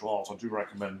and virtual art. I do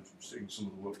recommend seeing some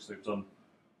of the works they've done,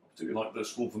 particularly like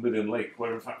this called Vermilion Lake,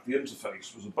 where in fact the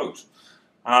interface was a boat.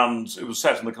 And it was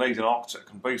set in the Canadian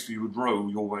Arctic, and basically you would row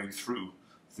your way through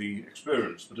the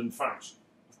experience. But in fact,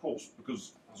 of course,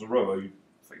 because as a rower you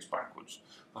face backwards,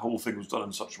 the whole thing was done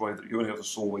in such a way that you only ever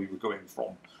saw where you were going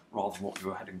from, rather than what you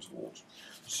were heading towards.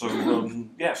 So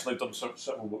yes, they've done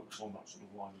several works on that sort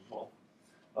of line as well.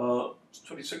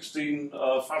 2016,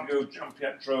 Fabio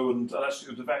Giampietro and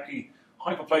Alessio De Vecchi,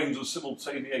 Hyperplanes of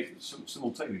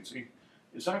Simultaneity,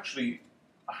 is actually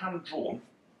a hand-drawn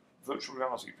virtual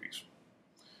reality piece.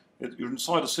 You're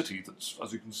inside a city that's,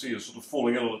 as you can see, is sort of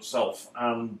falling in on itself,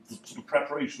 and the sort of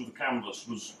preparation of the canvas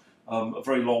was a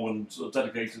very long and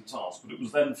dedicated task, but it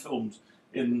was then filmed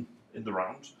in the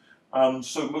round. And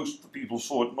so most of the people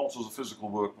saw it not as a physical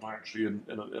work, but actually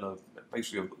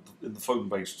basically in the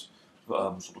phone-based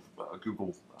sort of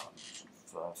Google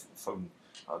phone,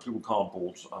 Google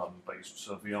Cardboard based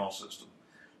VR system.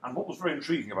 And what was very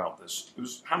intriguing about this, it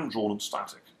was hand-drawn and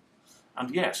static.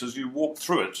 And yet, as you walked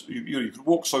through it, you could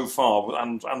walk so far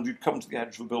and you'd come to the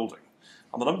edge of a building.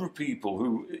 And the number of people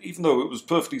who, even though it was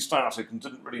perfectly static and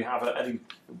didn't really have any,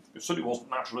 it certainly wasn't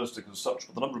naturalistic as such,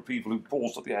 but the number of people who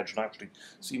paused at the edge and actually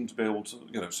seemed to be able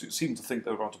to, seemed to think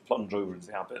they were about to plunge over into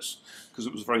the abyss, because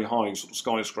it was a very high sort of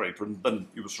skyscraper, and then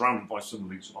you were surrounded by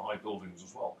similarly sort of high buildings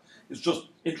as well. It's just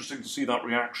interesting to see that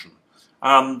reaction.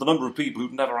 And the number of people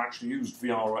who'd never actually used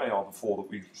VR or AR before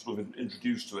that we sort of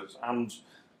introduced to it, and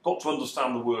got to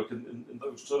understand the work in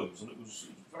those terms, and it was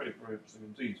very, very interesting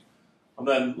indeed. And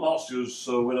then last year's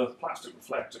winner, Plastic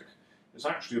Reflectic, is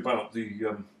actually about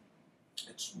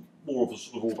it's more of a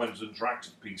sort of augmented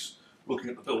interactive piece, looking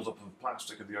at the build-up of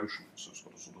plastic in the ocean. So it's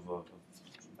got a sort of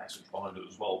a message behind it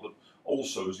as well, but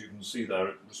also, as you can see there,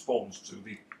 it responds to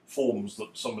the forms that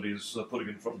somebody is putting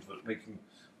in front of it, making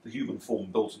the human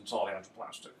form built entirely out of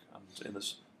plastic, and in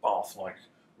this bath-like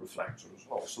reflector as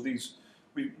well. So these,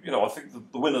 I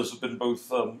think the winners have been both,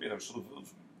 sort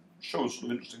of show a sort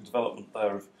of interesting development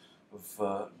there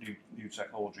of new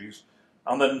technologies.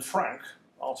 And then Frank,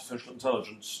 Artificial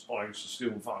Intelligence by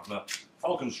Cecile Wagner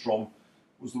Falkenstrom,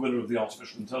 was the winner of the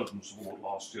Artificial Intelligence Award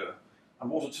last year. And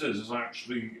what it is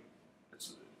actually,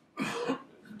 it's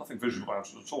nothing visual about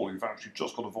it at all. You've actually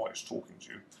just got a voice talking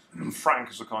to you. And Frank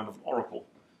is a kind of oracle,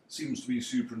 seems to be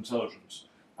super intelligent.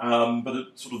 But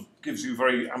it sort of gives you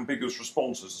very ambiguous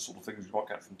responses, the sort of things you might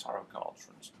get from tarot cards,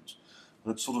 for instance.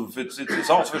 And it's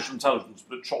artificial intelligence,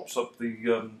 but it chops up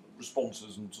the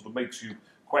responses and sort of makes you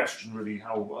question really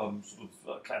how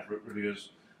clever it really is,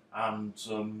 and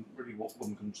really what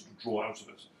one can sort of draw out of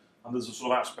it. And there's a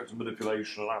sort of aspect of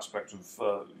manipulation, an aspect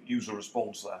of user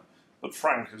response there. But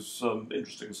Frank is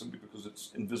interesting simply because it's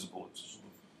invisible. It's sort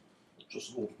of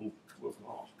just an audible work of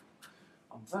art.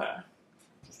 And there,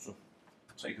 just to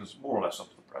take us more or less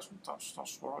up to the present,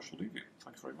 that's where I shall leave you.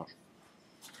 Thank you very much.